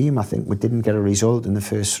in the team. I think we didn't get a result in the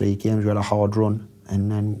first 3 games. We had a hard run,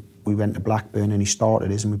 and then we went to Blackburn, and he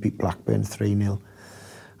started us, and we beat Blackburn 3-0.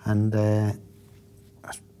 And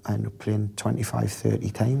I ended up playing 25, 30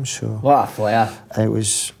 times. So what a player! It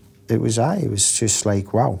was just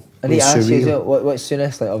like, wow. And he asked you, what's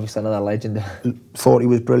Souness like? Obviously another legend. Thought he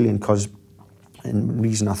was brilliant because, and the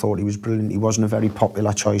reason I thought he was brilliant, he wasn't a very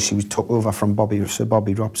popular choice. He was took over from Sir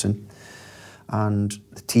Bobby Robson, and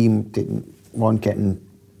the team weren't getting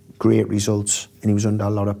great results, and he was under a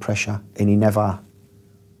lot of pressure, and he never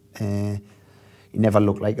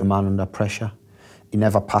looked like a man under pressure. He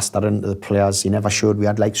never passed that into the players. He never showed. We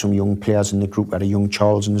had like some young players in the group. We had a young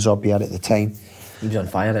Charles and Zobby at the time. He was on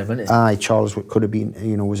fire then, wasn't he? Aye, Charles could have been,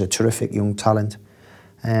 was a terrific young talent.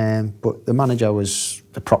 But the manager was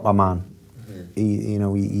a proper man.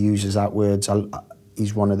 Mm-hmm. He uses that words.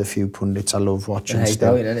 He's one of the few pundits I love watching. He's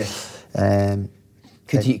brilliant, isn't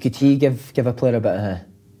he? Could he give a player a bit of a...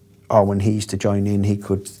 Oh, when he used to join in, he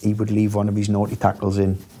would leave one of his naughty tackles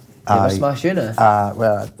in. Never smash you now?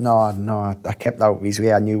 Well, no, I kept out of his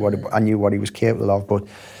way. I knew what he was capable of, but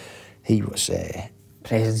he was...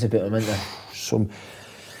 presence about him, isn't there?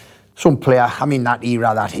 Some player. I mean, that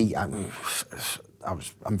era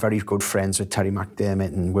I'm very good friends with Terry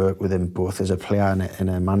McDermott and worked with him both as a player and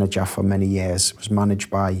a manager for many years. Was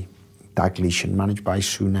managed by Dalglish and managed by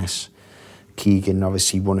Souness. Keegan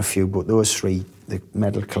obviously won a few, but those 3, the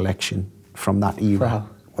medal collection from that era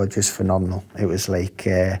were just phenomenal. It was like,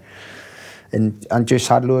 and just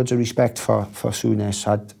had loads of respect for Souness.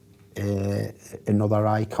 Had another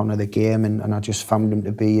icon of the game, and I just found him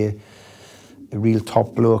to be a real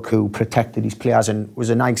top bloke who protected his players and was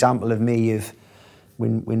an example of me of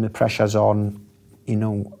when the pressure's on,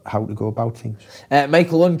 how to go about things.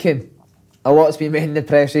 Michael Owen came. A lot's been made in the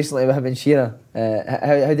press recently with him and Shearer.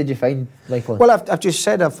 How did you find Michael? Well, I've just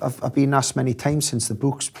said I've been asked many times since the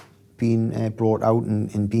book's been brought out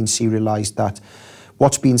and been serialised that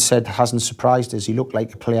what's been said hasn't surprised us. He looked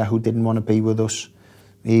like a player who didn't want to be with us.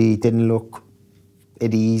 He didn't look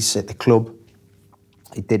at ease at the club.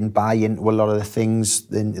 He didn't buy into a lot of the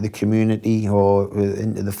things in the community or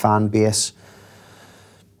into the fan base.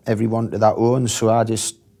 Everyone to their own. So I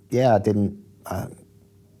didn't.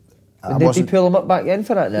 Did you pull him up back in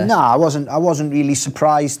for that? No, I wasn't really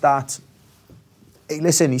surprised that.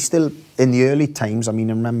 Listen, he's still in the early times. I mean,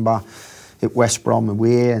 I remember at West Brom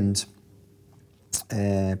away and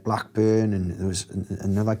Blackburn, and there was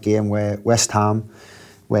another game where West Ham,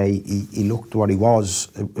 where he looked what he was,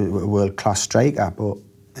 a world-class striker, but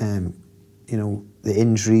the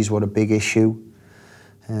injuries were a big issue,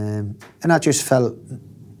 and I just felt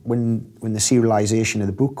when the serialisation of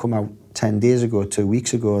the book come out 10 days ago, 2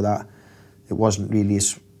 weeks ago, that it wasn't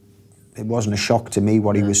a shock to me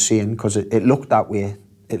what he was saying, because it looked that way.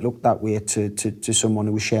 It looked that way to someone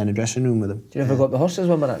who was sharing a dressing room with him. Do you ever go up the horses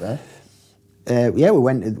when we're at there? Yeah, we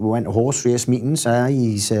went to horse race meetings.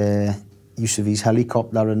 He's use of his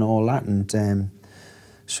helicopter and all that, and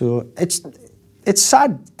so it's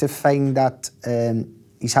sad to find that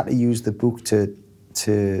he's had to use the book to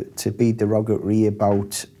be derogatory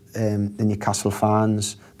about the Newcastle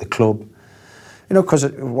fans, the club. Because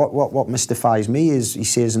what mystifies me is he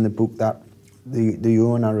says in the book that the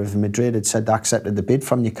owner of Madrid had said they accepted the bid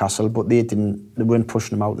from Newcastle, but they weren't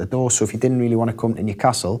pushing him out the door. So if you didn't really want to come to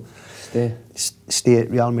Newcastle, stay at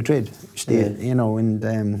Real Madrid.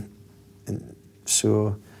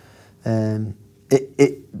 So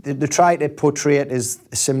they tried to portray it as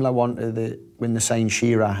a similar one to when they signed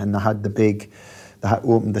Shearer, and they had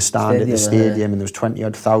opened the stand at the stadium, and there was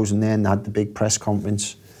 20,000 there, and they had the big press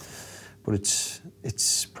conference. But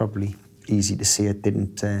it's probably easy to say it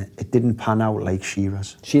didn't pan out like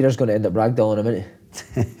Shearer's. Shearer's going to end up ragdolling him, isn't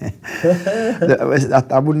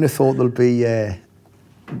he? I wouldn't have thought there'll be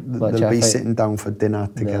they'll be sitting down for dinner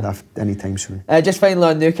together anytime soon. Just finally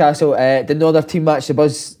on Newcastle, did no other team match the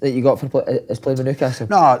buzz that you got for as playing with Newcastle?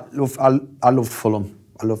 No, I loved Fulham.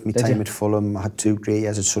 I loved my time at Fulham. I had 2 great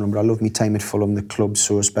years at Sunderland, but I loved my time at Fulham. The club's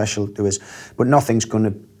so special to us. But nothing's going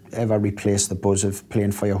to ever replace the buzz of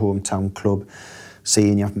playing for your hometown club,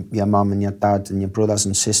 seeing your mum and your dad and your brothers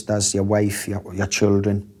and sisters, your wife, your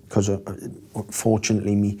children. Because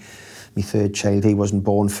fortunately, my 3rd child, he wasn't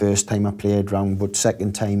born first time I played round, but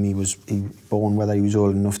second time he born, whether he was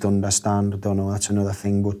old enough to understand, I don't know, that's another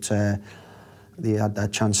thing. But they had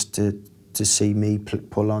that chance to see me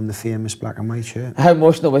pull on the famous black and white shirt. How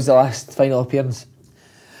emotional was the last final appearance?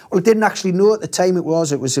 Well, I didn't actually know at the time it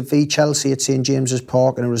was. It was a v Chelsea at St James's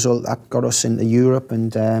Park, and a result that got us into Europe.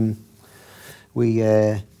 And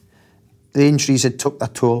the injuries had took their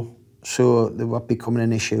toll, so they were becoming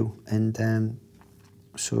an issue. And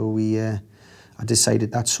so I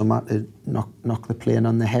decided that summer to knock the plane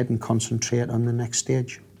on the head and concentrate on the next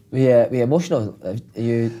stage. Were you emotional?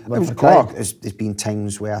 There's been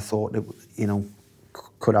times where I thought that,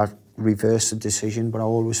 could I reverse the decision, but I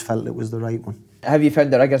always felt it was the right one. Have you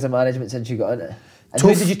found the rigours of management since you got into it? And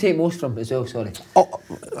who did you take most from as well, sorry?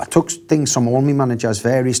 I took things from all my managers,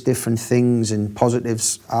 various different things and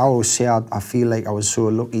positives. I always say I feel like I was so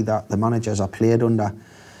lucky that the managers I played under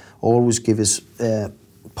always give us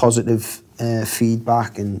positive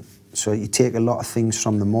feedback, and so you take a lot of things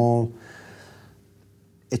from them all.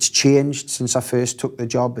 It's changed since I first took the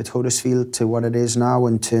job at Huddersfield to what it is now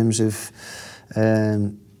in terms of,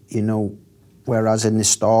 whereas in the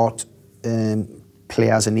start,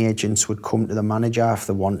 players and agents would come to the manager if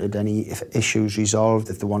they wanted any issues resolved,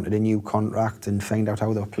 if they wanted a new contract and find out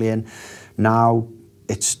how they were playing. Now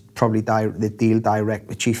it's probably they deal direct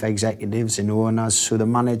with chief executives and owners, so the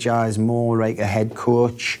manager is more like a head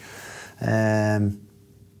coach.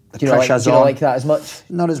 Do you not like that as much?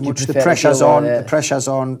 Not as much. The pressure's on. The pressure's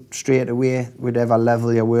on straight away, whatever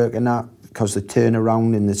level you're working at, because the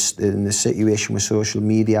turnaround in the situation with social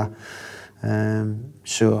media.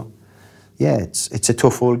 So, yeah, it's a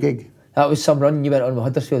tough old gig. That was some run you went on with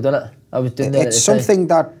Huddersfield, wasn't it? I was doing that. It's something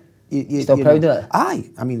that you still proud of it. Aye,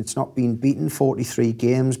 I mean, it's not been beaten. 43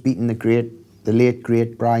 games, beating the late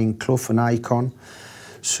great Brian Clough, an icon.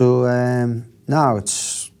 So now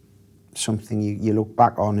it's something you look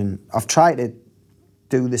back on, and I've tried to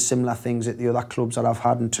do the similar things at the other clubs that I've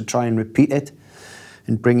had and to try and repeat it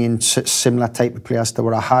and bring in similar type of players to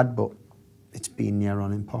what I had, but it's been near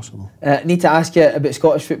on impossible. Need to ask you about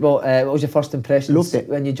Scottish football. What was your first impressions? Loved it.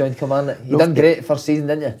 When you joined Kilmarnock? You done great first season,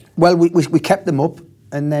 didn't you? Well, we kept them up,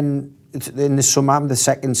 and then in the summer, the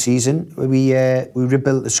second season, we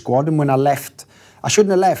rebuilt the squad, and when I left, I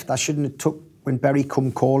shouldn't have left. I shouldn't have took. When Berry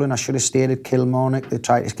come calling, I should have stayed at Kilmarnock. They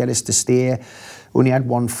tried to get us to stay. Only had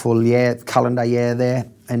one full calendar year there,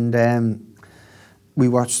 and we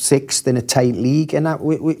were 6th in a tight league, and I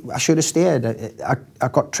should have stayed. I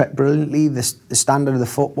got treated brilliantly. The standard of the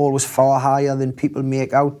football was far higher than people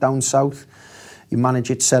make out down south. You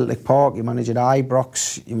manage at Celtic Park, you manage at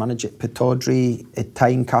Ibrox, you manage at Pittodrie, at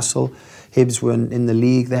Tynecastle. Hibs were in the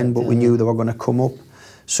league then, but we knew they were going to come up.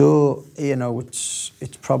 So, it's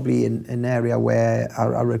probably an area where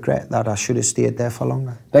I regret that I should have stayed there for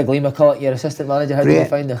longer. Big Lee McCulloch, your assistant manager, how did you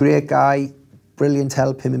find him? Great guy, brilliant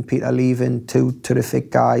help, him and Peter Leaving, 2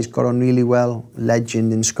 terrific guys, got on really well.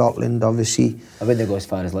 Legend in Scotland, obviously. I wouldn't go as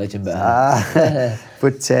far as legend, but...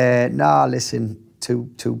 But, listen,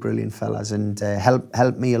 two brilliant fellas, and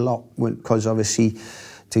helped me a lot, because obviously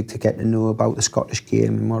to get to know about the Scottish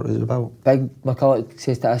game and what it was about. Big McCulloch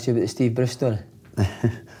says to ask you about the Steve Bruce story.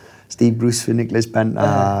 Steve Bruce for Nicholas Bent,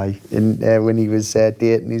 when he was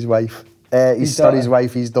dating his wife. His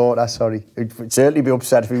daughter, sorry. He'd certainly be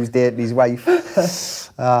upset if he was dating his wife.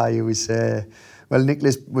 He was... well,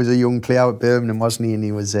 Nicholas was a young player at Birmingham, wasn't he? And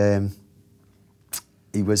he wasn't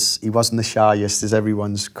the shyest, as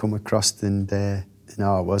everyone's come across, and it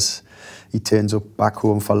was... He turns up back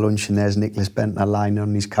home for lunch, and there's Nicholas Bentner lying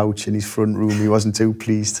on his couch in his front room. He wasn't too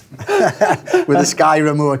pleased. With a Sky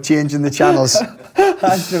remote, changing the channels.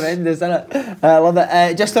 That's tremendous, isn't it? I love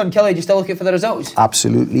it. Just on Killie, do you still looking for the results?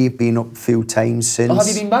 Absolutely. Been up a few times since. Oh, have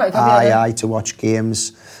you been back? Aye, to watch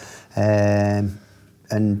games. And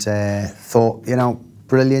thought,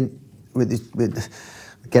 brilliant with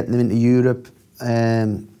getting them into Europe.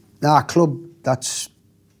 A club that's,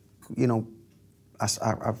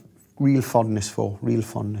 I've real fondness for, real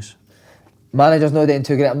fondness. Manager's not doing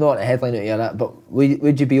too great. I'm not a headline out of that, but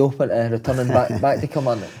would you be open to returning back to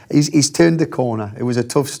Kilmarnock? He's turned the corner. It was a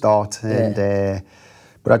tough start, and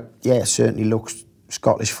but certainly looks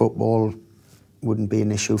Scottish football wouldn't be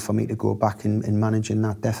an issue for me to go back and managing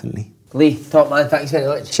that, definitely. Lee, top man, thanks very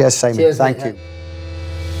much. Cheers, Simon. Cheers, Thank mate. you.